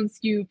then once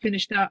you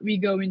finish that, we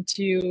go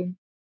into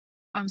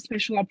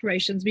special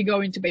operations. We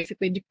go into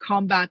basically the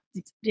combat,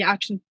 the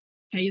action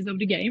phase of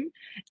the game.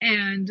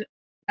 And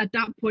at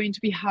that point,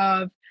 we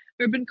have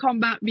urban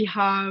combat, we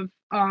have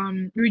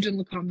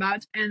regional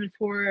combat, and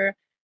for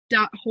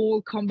that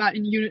whole combat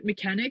and unit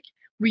mechanic,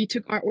 we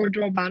took our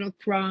order of battle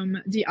from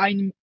the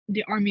army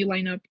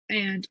lineup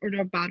and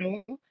order of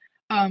battle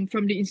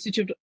from the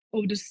Institute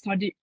for the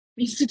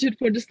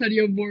Study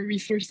of War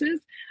Resources,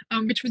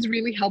 which was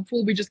really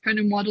helpful. We just kind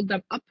of modeled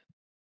them up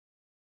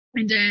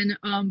and then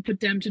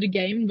put them to the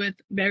game with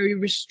very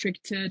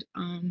restricted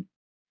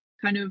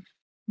kind of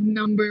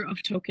number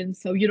of tokens,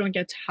 so you don't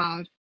get to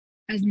have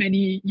as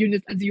many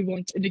units as you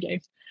want in the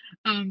game.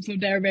 So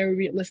they're very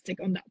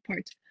realistic on that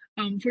part.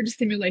 For the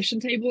simulation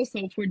table,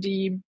 so for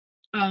the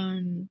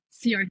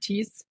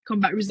CRTs,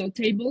 combat result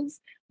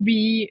tables,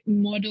 we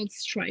modeled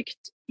Strike,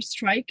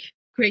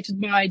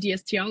 created by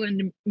DSTL and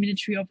the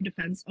Ministry of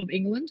Defense of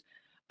England,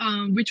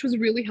 which was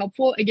really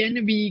helpful.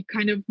 Again, we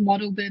kind of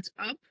modeled it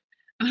up.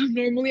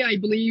 Normally, I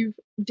believe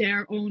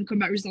their own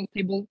combat result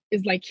table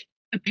is like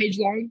a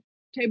page-long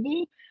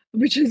table,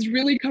 which is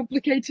really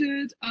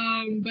complicated.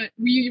 But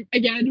we,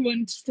 again,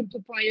 want to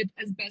simplify it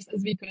as best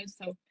as we could,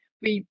 so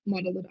we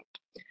modeled it up.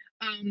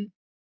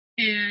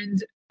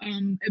 And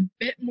a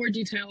bit more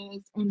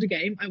details on the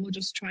game. I will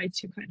just try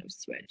to kind of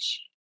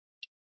switch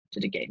to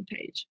the game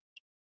page.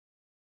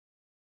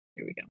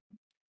 Here we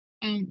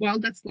go. While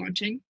that's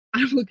launching,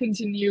 I will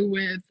continue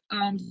with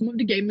some of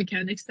the game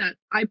mechanics that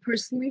I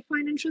personally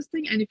find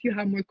interesting. And if you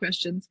have more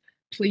questions,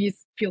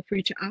 please feel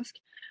free to ask.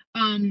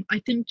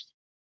 I think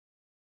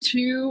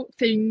two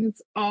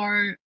things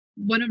are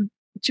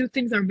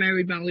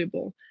very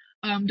valuable.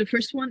 The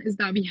first one is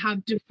that we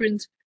have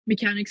different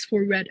mechanics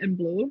for red and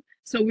blue.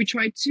 So we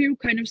tried to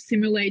kind of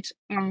simulate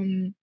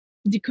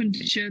the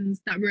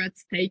conditions that were at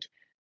stake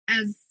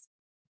as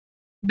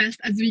best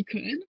as we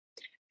could.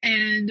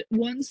 And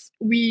once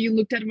we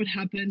looked at what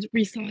happened,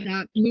 we saw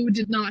that blue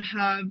did not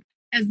have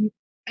as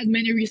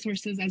many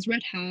resources as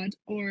red had,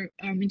 or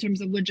in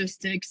terms of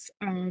logistics,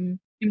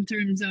 in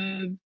terms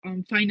of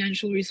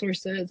financial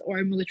resources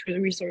or military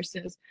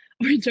resources,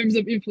 or in terms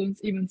of influence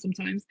even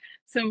sometimes.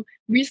 So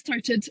we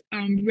started,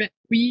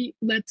 we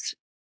let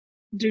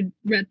the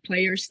red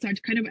players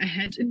start kind of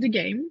ahead in the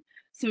game,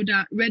 so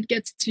that red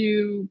gets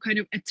to kind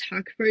of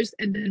attack first,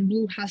 and then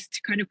blue has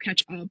to kind of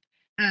catch up,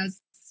 as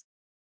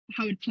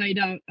how it played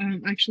out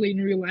actually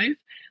in real life.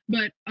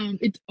 But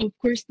it of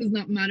course does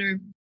not matter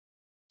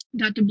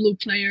that the blue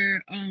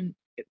player,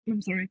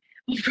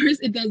 of course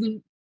it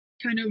doesn't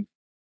kind of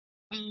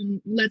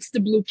lets the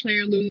blue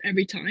player lose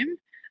every time.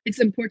 It's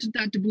important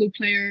that the blue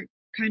player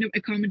kind of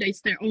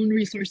accommodates their own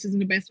resources in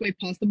the best way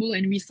possible,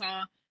 and we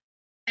saw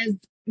as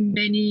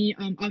many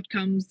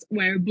outcomes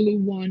where blue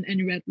won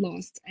and red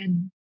lost,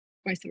 and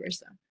vice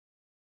versa.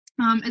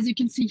 As you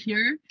can see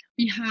here,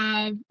 we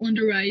have on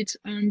the right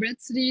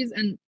red cities,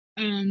 and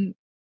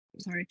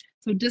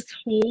so this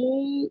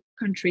whole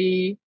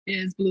country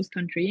is blue's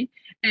country,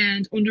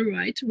 and on the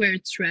right where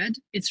it's red,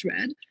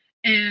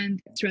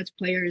 and it's Red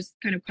players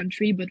kind of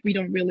country, but we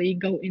don't really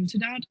go into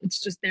that.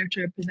 It's just there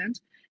to represent.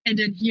 And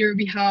then here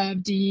we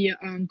have the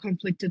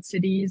conflicted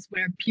cities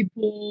where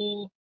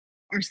people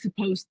are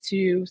supposed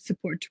to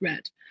support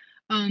Red.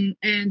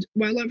 And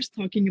while I was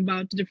talking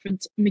about the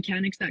different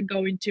mechanics that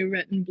go into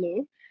Red and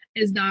Blue,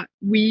 is that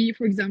we,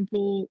 for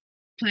example,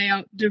 play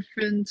out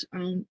different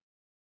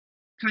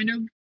kind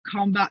of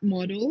combat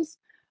models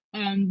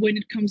when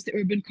it comes to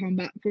urban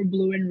combat for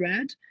Blue and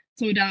Red,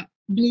 so that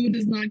Blue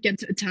does not get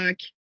to attack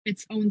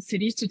its own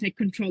cities to take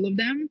control of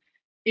them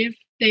if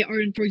they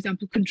aren't, for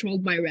example,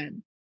 controlled by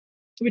Red,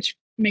 which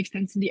makes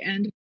sense in the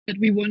end. But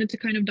we wanted to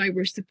kind of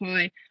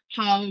diversify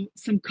how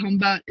some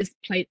combat is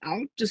played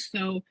out, just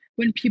so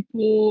when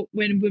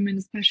women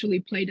especially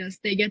play this,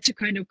 they get to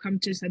kind of come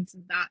to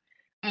senses that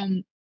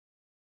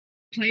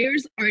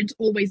players aren't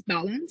always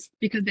balanced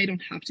because they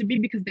don't have to be,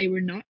 because they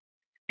were not.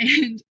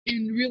 And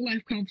in real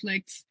life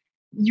conflicts,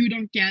 you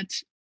don't get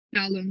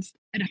balanced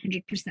at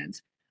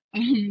 100%.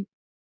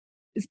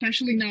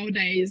 Especially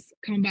nowadays,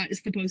 combat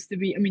is supposed to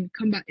be,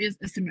 combat is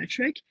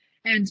asymmetric,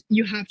 and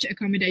you have to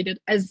accommodate it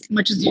as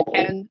much as you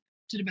can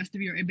to the best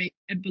of your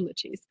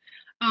abilities.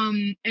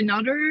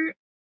 Another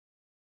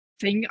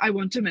thing I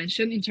want to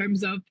mention in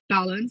terms of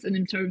balance and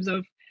in terms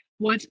of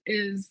what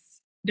is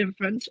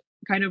different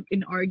kind of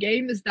in our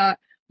game is that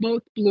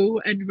both Blue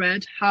and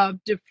Red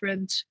have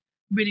different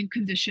winning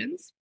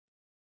conditions.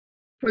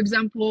 For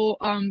example,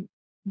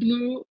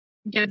 Blue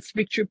gets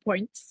victory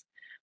points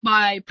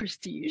by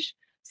prestige.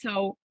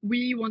 So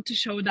we want to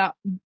show that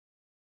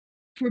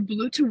for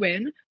Blue to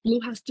win, Blue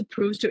has to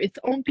prove to its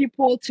own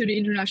people, to the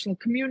international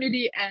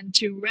community, and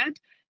to Red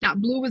that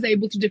Blue was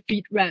able to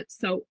defeat Red.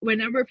 So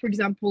whenever, for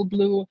example,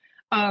 Blue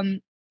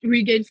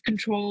regains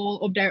control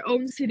of their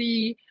own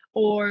city,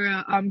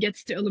 or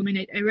gets to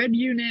eliminate a Red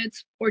unit,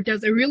 or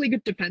does a really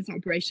good defense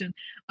operation,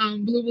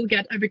 Blue will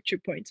get a victory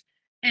point.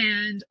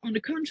 And on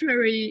the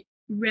contrary,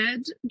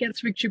 Red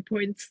gets victory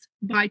points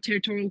by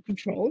territorial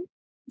control.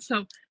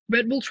 So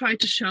Red will try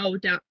to show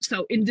that,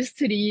 so in this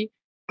city,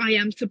 I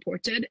am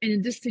supported, and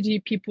in this city,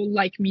 people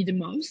like me the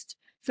most.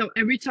 So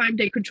every time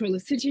they control a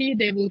city,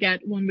 they will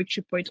get one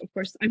victory point. Of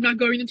course, I'm not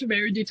going into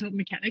very detailed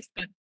mechanics,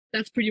 but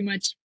that's pretty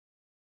much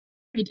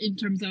it in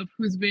terms of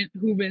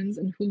who wins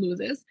and who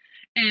loses.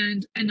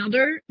 And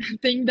another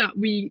thing that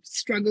we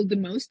struggled the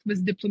most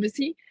was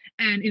diplomacy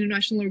and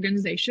international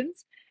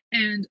organizations.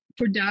 And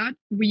for that,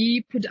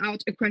 we put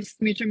out a crisis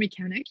meter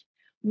mechanic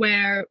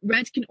where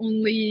Red can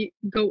only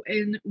go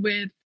in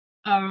with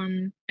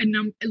a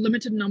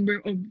limited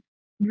number of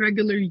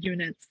regular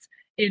units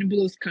in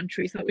Blue's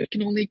country. So it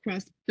can only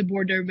cross the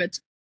border with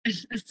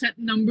a set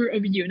number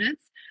of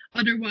units.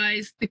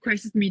 Otherwise, the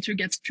crisis meter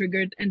gets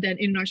triggered, and then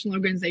international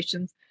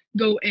organizations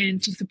go in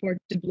to support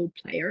the Blue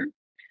player.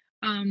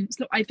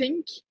 So I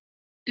think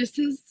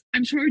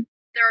I'm sure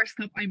there are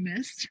stuff I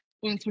missed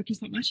while talking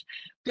so much,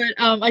 but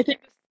I think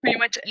that's pretty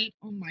much it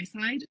on my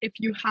side. If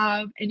you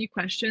have any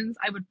questions,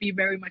 I would be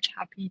very much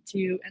happy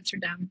to answer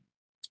them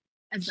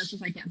as best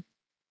as I can.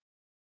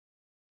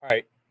 All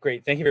right,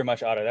 great. Thank you very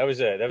much, Otto. That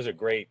was a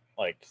great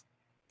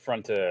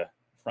front to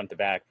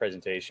back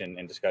presentation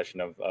and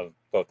discussion of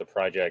both the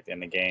project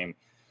and the game.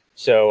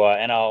 So,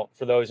 and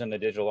for those in the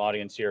digital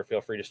audience here, feel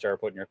free to start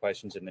putting your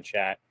questions in the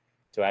chat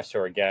to ask to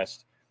our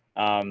guest.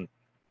 I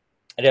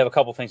have a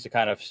couple things to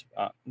kind of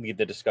lead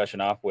the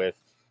discussion off with,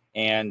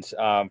 and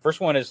first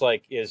one is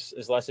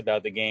less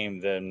about the game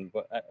than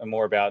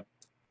more about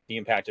the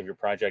impact of your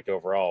project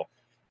overall.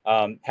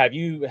 Have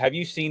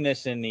you seen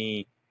this in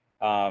the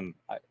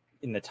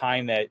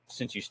time that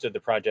since you stood the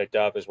project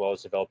up, as well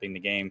as developing the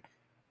game?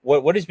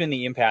 What has been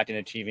the impact in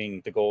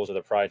achieving the goals of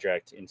the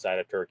project inside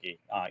of Turkey?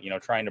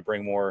 Trying to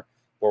bring more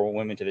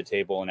women to the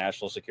table in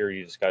national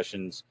security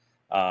discussions,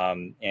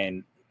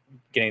 and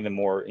getting them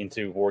more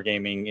into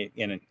wargaming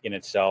in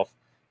itself.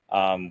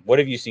 What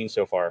have you seen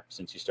so far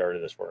since you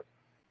started this work?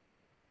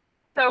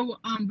 So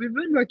we've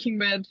been working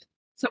with.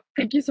 So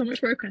thank you so much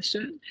for your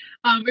question.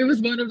 It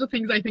was one of the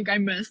things I think I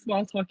missed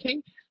while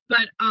talking,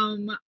 but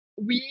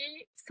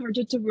we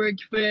started to work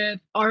with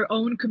our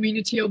own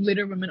community of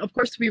leader women. Of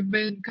course, we've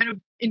been kind of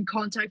in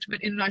contact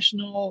with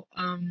international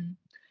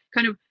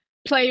kind of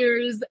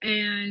players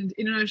and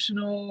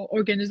international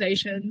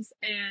organizations,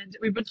 and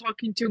we've been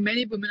talking to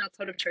many women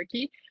outside of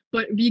Turkey,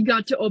 but we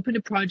got to open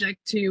a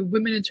project to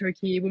women in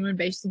Turkey, women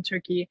based in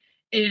Turkey,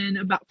 in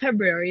about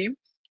February.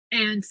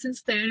 And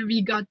since then,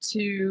 we got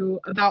to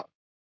about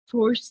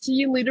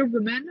 40 leader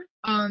women.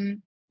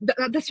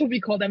 That's what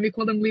we call them. We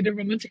call them leader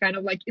women to kind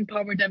of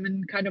empower them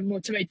and kind of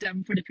motivate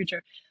them for the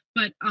future.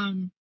 But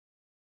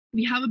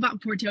we have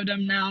about 40 of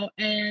them now.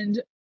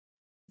 And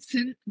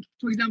since,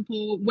 for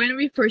example, when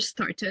we first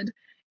started,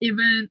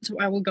 so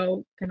I will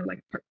go kind of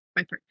part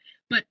by part.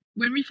 But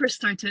when we first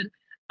started,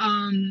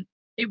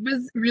 it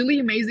was really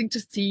amazing to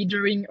see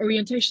during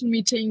orientation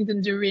meetings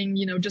and during,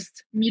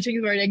 just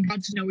meetings where they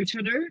got to know each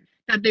other,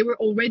 that they were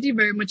already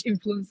very much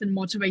influenced and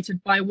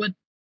motivated by what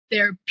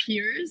their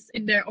peers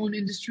in their own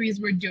industries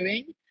were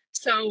doing.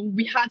 So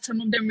we had some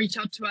of them reach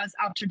out to us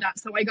after that.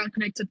 So I got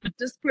connected with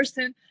this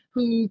person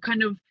who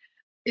kind of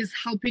is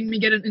helping me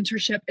get an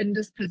internship in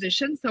this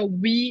position. So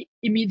we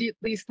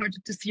immediately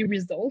started to see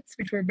results,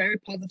 which were very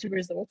positive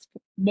results,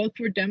 both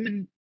for them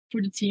and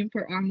for the team,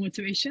 for our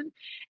motivation.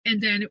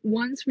 And then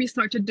once we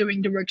started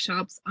doing the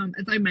workshops,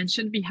 as I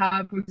mentioned, we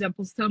have, for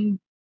example, some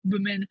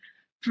women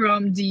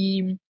from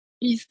the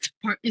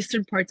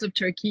eastern parts of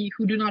Turkey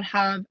who do not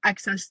have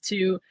access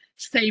to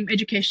same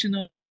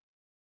educational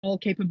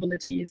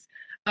capabilities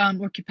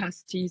or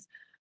capacities.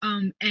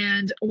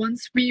 And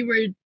once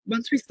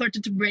we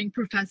started to bring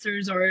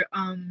professors or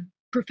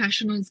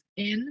professionals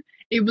in,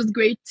 it was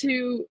great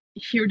to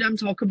hear them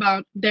talk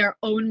about their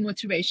own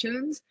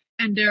motivations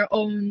and their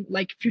own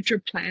like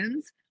future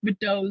plans with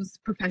those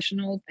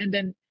professionals, and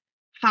then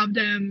have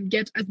them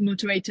get as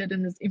motivated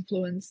and as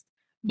influenced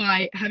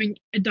by having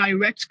a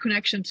direct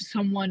connection to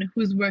someone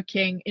who's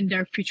working in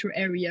their future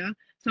area.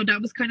 So that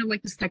was kind of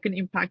like the second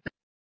impact.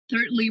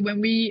 Thirdly,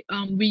 when we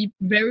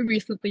very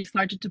recently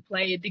started to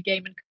play the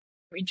game and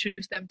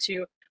introduced them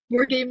to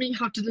wargaming,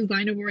 how to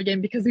design a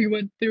wargame, because we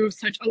went through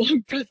such a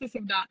long process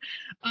of that.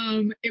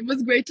 It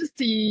was great to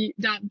see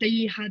that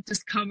they had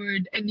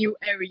discovered a new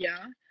area,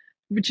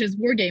 which is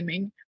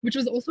wargaming, which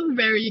was also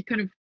very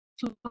kind of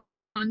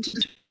fun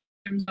to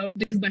in terms of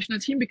the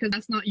Bashna team, because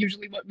that's not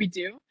usually what we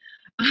do.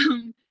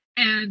 Um,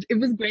 and it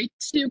was great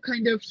to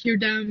kind of hear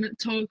them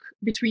talk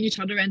between each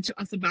other and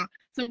to us about,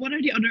 so what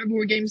are the other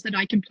war games that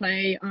I can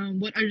play?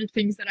 What are the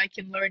things that I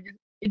can learn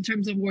in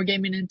terms of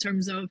wargaming, in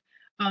terms of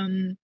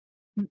um,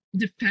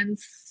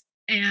 defense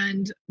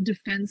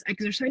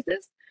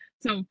exercises?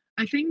 So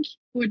I think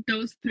with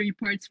those three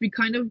parts, we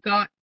kind of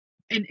got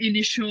an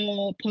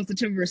initial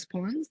positive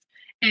response.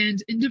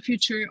 And in the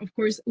future, of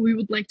course, we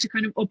would like to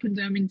kind of open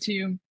them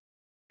into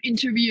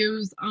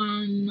interviews,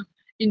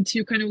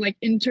 into kind of like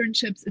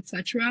internships,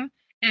 etc.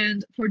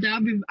 And for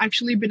that, we've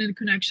actually been in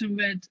connection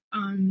with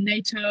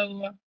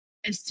NATO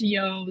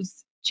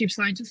STO's Chief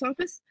Scientist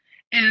Office,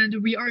 and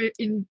we are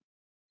in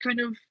kind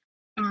of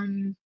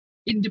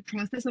in the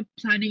process of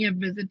planning a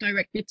visit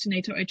directly to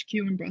NATO HQ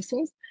in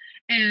Brussels.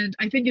 And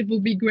I think it will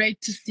be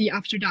great to see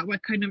after that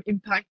what kind of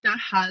impact that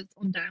has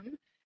on them,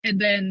 and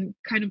then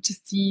kind of to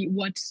see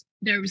what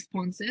their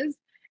response is.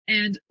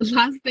 And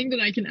last thing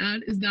that I can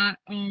add is that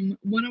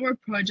one of our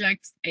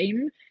projects'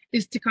 aim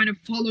is to kind of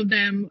follow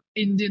them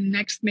in the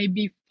next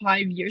maybe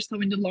 5 years,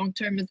 so in the long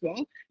term as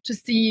well, to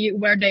see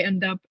where they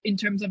end up in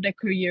terms of their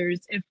careers,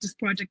 if this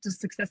project is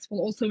successful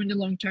also in the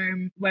long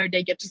term, where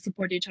they get to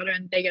support each other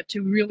and they get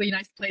to really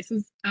nice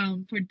places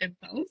for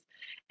themselves.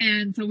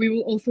 And so we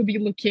will also be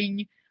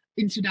looking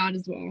into that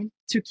as well,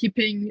 to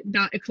keeping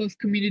that a close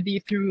community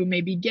through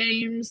maybe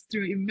games,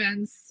 through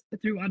events,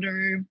 through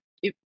other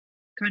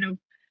kind of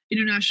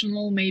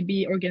international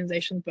maybe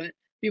organizations, but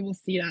we will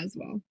see that as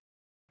well.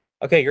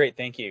 Okay, great.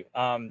 Thank you.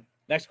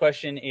 Next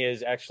question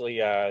is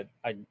actually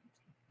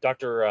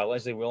Dr.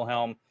 Leslie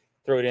Wilhelm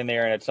threw it in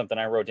there, and it's something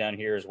I wrote down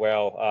here as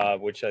well,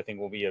 which I think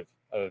will be of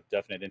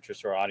definite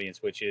interest to our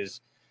audience, which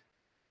is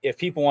if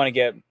people want to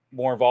get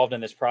more involved in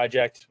this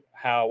project,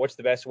 what's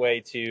the best way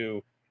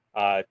to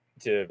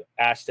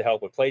ask to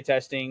help with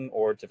playtesting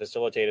or to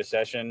facilitate a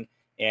session,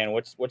 and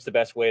what's the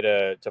best way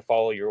to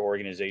follow your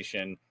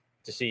organization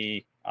to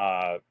see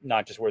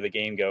not just where the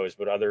game goes,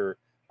 but other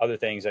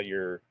things that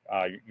your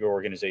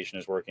organization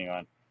is working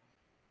on?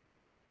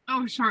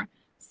 Oh, sure.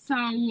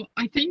 So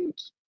I think,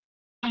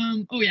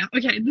 oh yeah,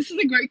 okay, this is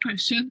a great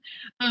question.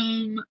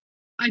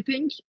 I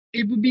think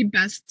it would be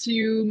best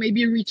to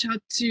maybe reach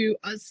out to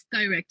us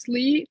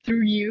directly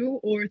through you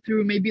or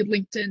through maybe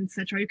LinkedIn,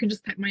 etc. You can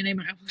just type my name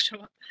and I will show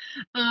up.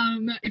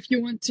 If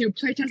you want to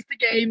playtest the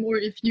game, or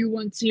if you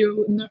want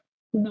to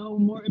know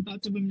more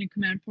about the Women in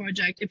Command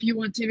project, if you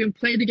want to even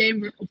play the game,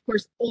 we're of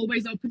course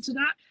always open to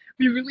that.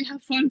 We really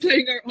have fun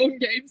playing our own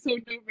game, so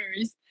no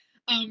worries.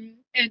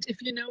 And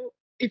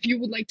if you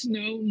would like to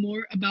know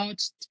more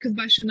about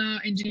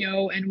Kazbashana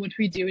NGO and what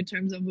we do in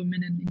terms of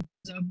women and in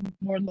terms of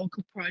more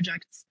local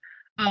projects,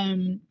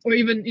 or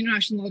even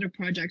international other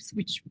projects,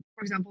 which,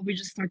 for example, we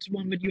just started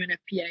one with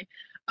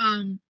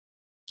UNFPA,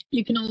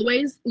 you can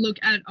always look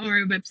at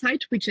our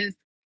website, which is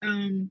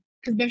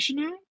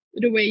Kazbashana,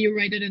 the way you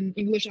write it in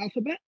English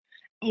alphabet,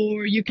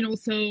 or you can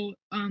also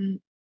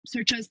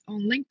search us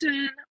on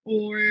LinkedIn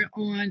or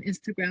on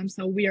Instagram.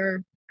 So we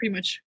are pretty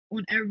much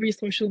on every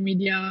social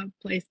media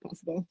place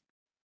possible.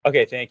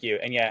 Okay, thank you.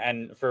 And yeah,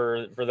 and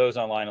for those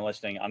online and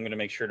listening, I'm going to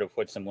make sure to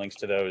put some links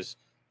to those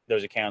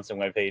accounts and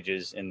web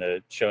pages in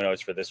the show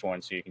notes for this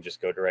one, so you can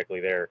just go directly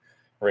there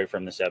right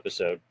from this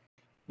episode.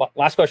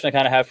 Last question I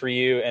kind of have for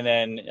you, and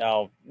then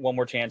one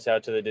more chance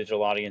out to the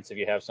digital audience if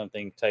you have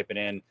something, type it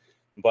in.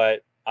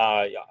 But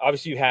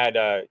obviously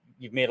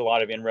you've made a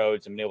lot of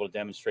inroads and been able to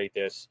demonstrate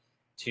this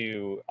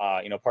to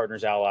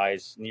partners,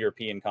 allies in the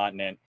European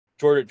continent.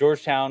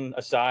 Georgetown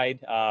aside,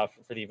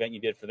 for the event you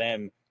did for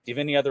them, do you have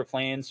any other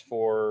plans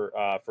for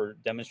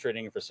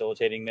demonstrating and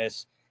facilitating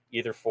this,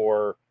 either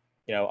for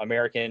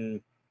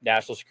American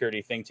national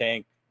security think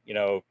tank,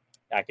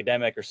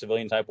 academic or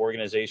civilian type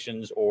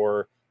organizations,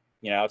 or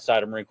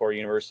outside of Marine Corps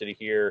University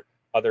here,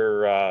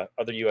 other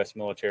U.S.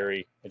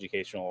 military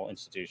educational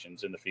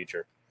institutions in the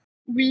future?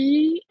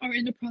 we are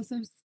in the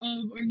process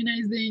of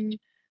organizing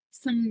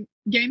some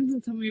games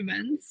and some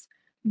events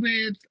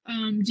with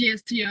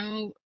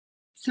GSTL,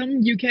 some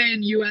UK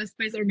and US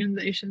based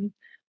organizations.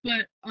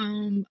 But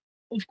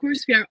of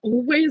course, we are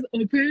always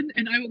open,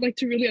 and I would like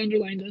to really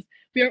underline this.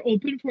 We are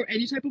open for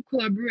any type of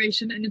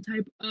collaboration, any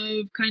type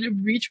of kind of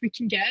reach we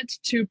can get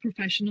to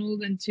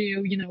professionals and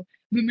to,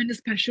 women,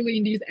 especially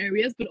in these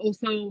areas, but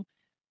also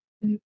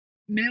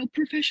male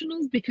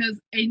professionals, because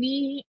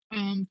any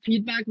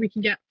feedback we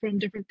can get from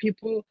different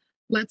people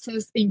lets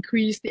us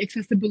increase the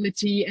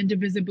accessibility and the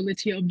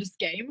visibility of this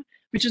game,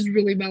 which is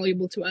really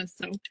valuable to us.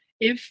 So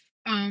if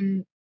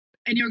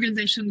any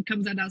organization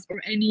comes at us,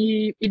 or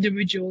any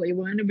individual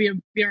even,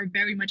 we are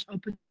very much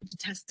open to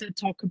test it,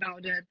 talk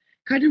about it,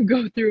 kind of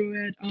go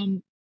through it,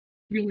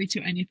 really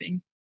to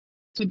anything.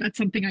 So that's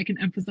something I can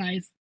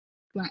emphasize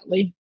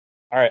gladly.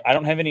 All right, I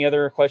don't have any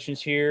other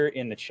questions here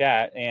in the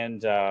chat,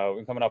 and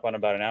we're coming up on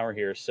about an hour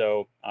here.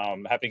 So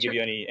happy to give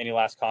you any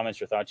last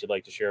comments or thoughts you'd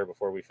like to share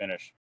before we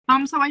finish.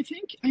 So I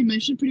think I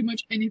mentioned pretty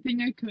much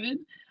anything I could.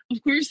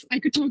 Of course, I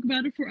could talk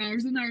about it for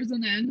hours and hours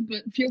on end,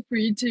 but feel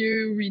free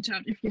to reach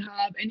out if you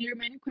have any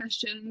remaining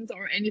questions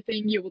or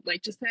anything you would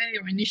like to say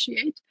or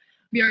initiate.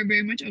 We are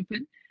very much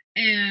open.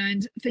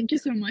 And thank you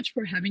so much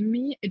for having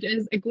me. It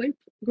is a great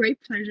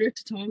pleasure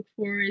to talk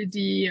for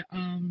the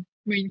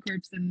Marine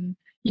Corps and,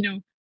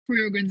 for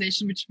your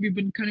organization, which we've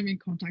been kind of in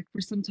contact for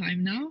some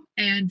time now.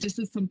 And this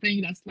is something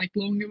that's like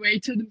long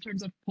awaited in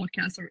terms of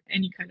podcasts or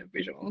any kind of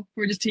visual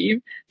for the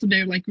team. So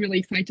they're like really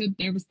excited.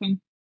 There was some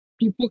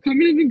people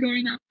coming in and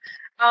going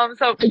out.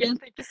 So again,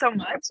 thank you so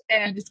much,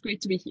 and it's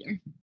great to be here.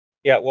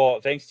 Yeah, well,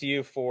 thanks to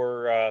you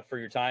for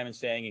your time and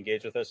staying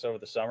engaged with us over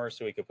the summer,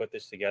 so we could put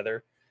this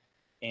together.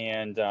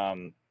 And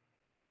I'm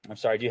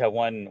sorry, I do have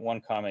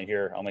one comment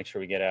here. I'll make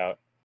sure we get out.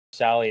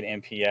 Sally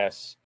at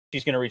MPS.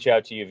 She's going to reach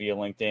out to you via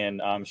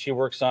LinkedIn. She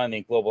works on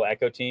the Global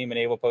Echo team at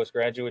Naval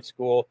Postgraduate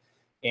School,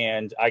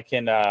 and I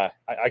can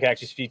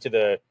actually speak to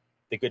the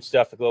good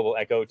stuff the Global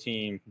Echo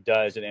team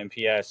does at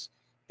MPS.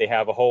 They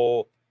have a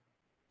whole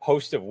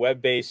host of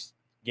web-based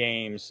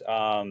games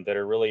that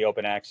are really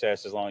open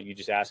access, as long as you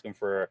just ask them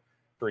for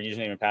a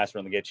username and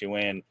password and they'll get you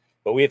in.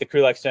 But we at the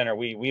Krulak Center,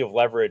 we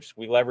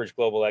leveraged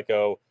Global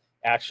Echo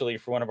actually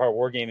for one of our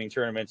wargaming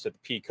tournaments at the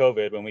peak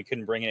COVID, when we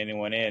couldn't bring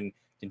anyone in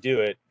to do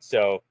it.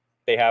 So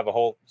they have a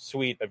whole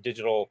suite of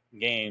digital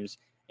games,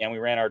 and we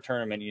ran our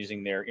tournament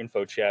using their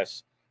Info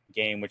Chess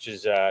game, which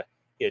is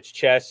it's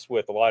chess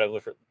with a lot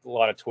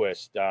of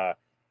twists,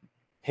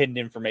 hidden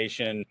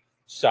information,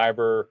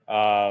 cyber,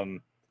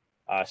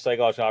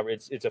 psychological.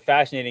 It's a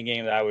fascinating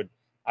game that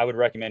I would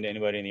recommend to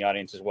anybody in the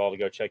audience as well to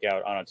go check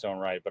out on its own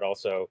right. But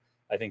also,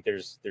 I think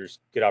there's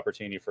good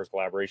opportunity for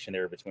collaboration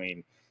there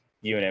between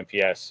you and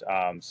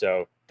MPS.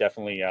 So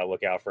definitely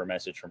look out for a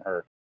message from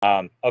her.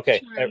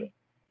 Okay. Sure.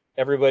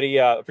 Everybody,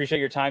 appreciate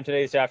your time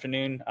today, this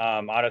afternoon.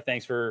 Ada,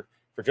 thanks for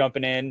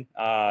jumping in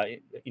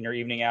your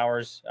evening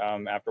hours,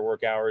 after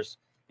work hours,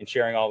 and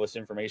sharing all this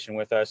information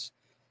with us.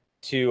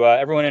 To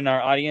everyone in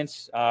our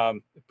audience,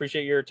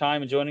 appreciate your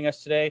time and joining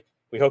us today.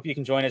 We hope you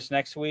can join us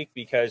next week,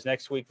 because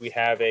next week we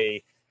have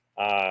we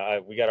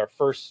got our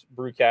first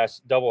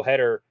Brewcast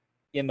doubleheader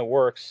in the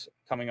works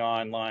coming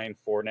online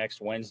for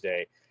next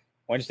Wednesday.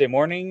 Wednesday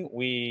morning,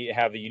 we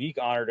have the unique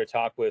honor to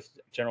talk with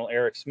General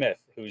Eric Smith,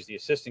 who's the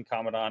Assistant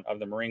Commandant of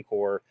the Marine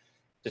Corps,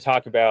 to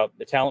talk about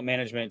the Talent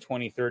Management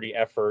 2030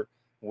 effort,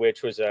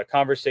 which was a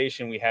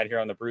conversation we had here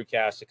on the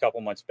Brewcast a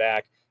couple months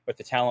back with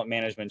the Talent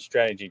Management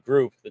Strategy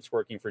Group that's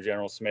working for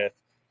General Smith.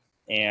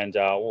 And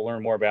we'll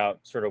learn more about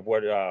sort of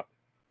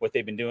what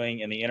they've been doing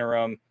in the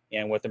interim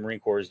and what the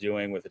Marine Corps is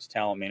doing with its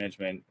talent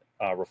management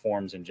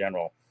reforms in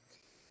general.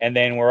 And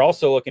then we're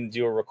also looking to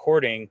do a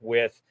recording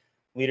with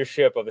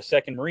leadership of the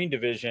 2nd Marine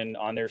Division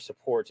on their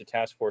support to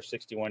Task Force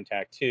 61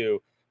 TAC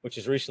 2, which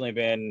has recently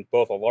been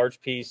both a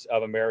large piece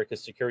of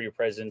America's security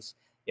presence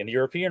in the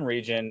European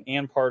region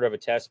and part of a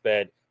test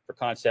bed for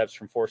concepts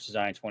from Force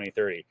Design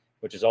 2030,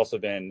 which has also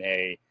been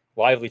a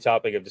lively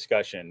topic of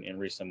discussion in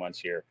recent months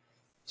here.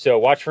 So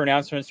watch for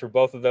announcements for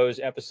both of those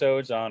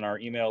episodes on our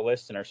email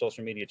list and our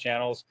social media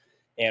channels.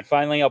 And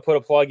finally, I'll put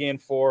a plug in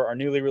for our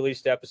newly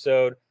released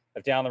episode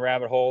of Down the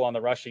Rabbit Hole on the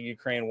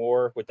Russia-Ukraine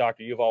War with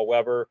Dr. Yuval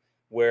Weber,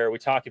 where we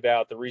talk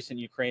about the recent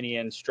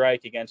Ukrainian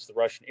strike against the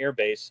Russian air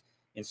base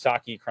in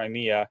Saki,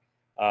 Crimea.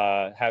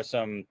 Have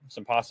some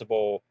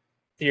possible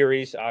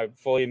theories. I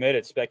fully admit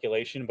it's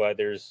speculation, but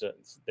there's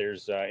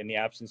in the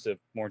absence of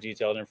more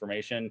detailed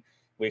information,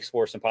 we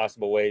explore some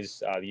possible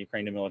ways the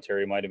Ukrainian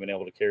military might have been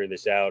able to carry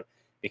this out,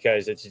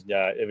 because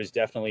it was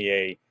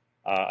definitely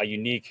a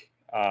unique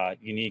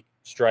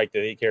strike that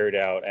they carried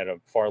out at a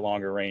far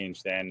longer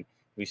range than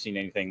we've seen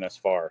anything thus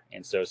far,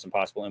 and so some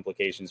possible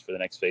implications for the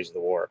next phase of the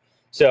war.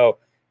 So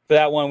for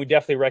that one, we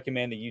definitely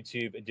recommend the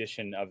YouTube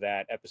edition of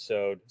that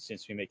episode,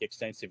 since we make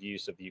extensive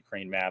use of the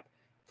Ukraine map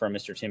from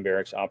Mr. Tim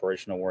Barrick's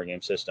operational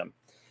wargame system.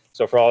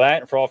 So for all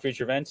that, and for all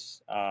future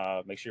events,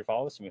 make sure you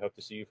follow us, and we hope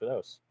to see you for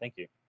those. Thank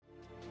you.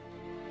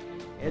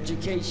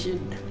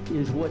 Education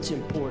is what's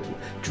important.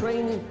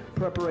 Training,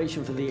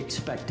 preparation for the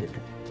expected.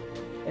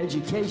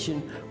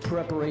 Education,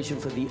 preparation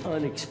for the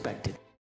unexpected.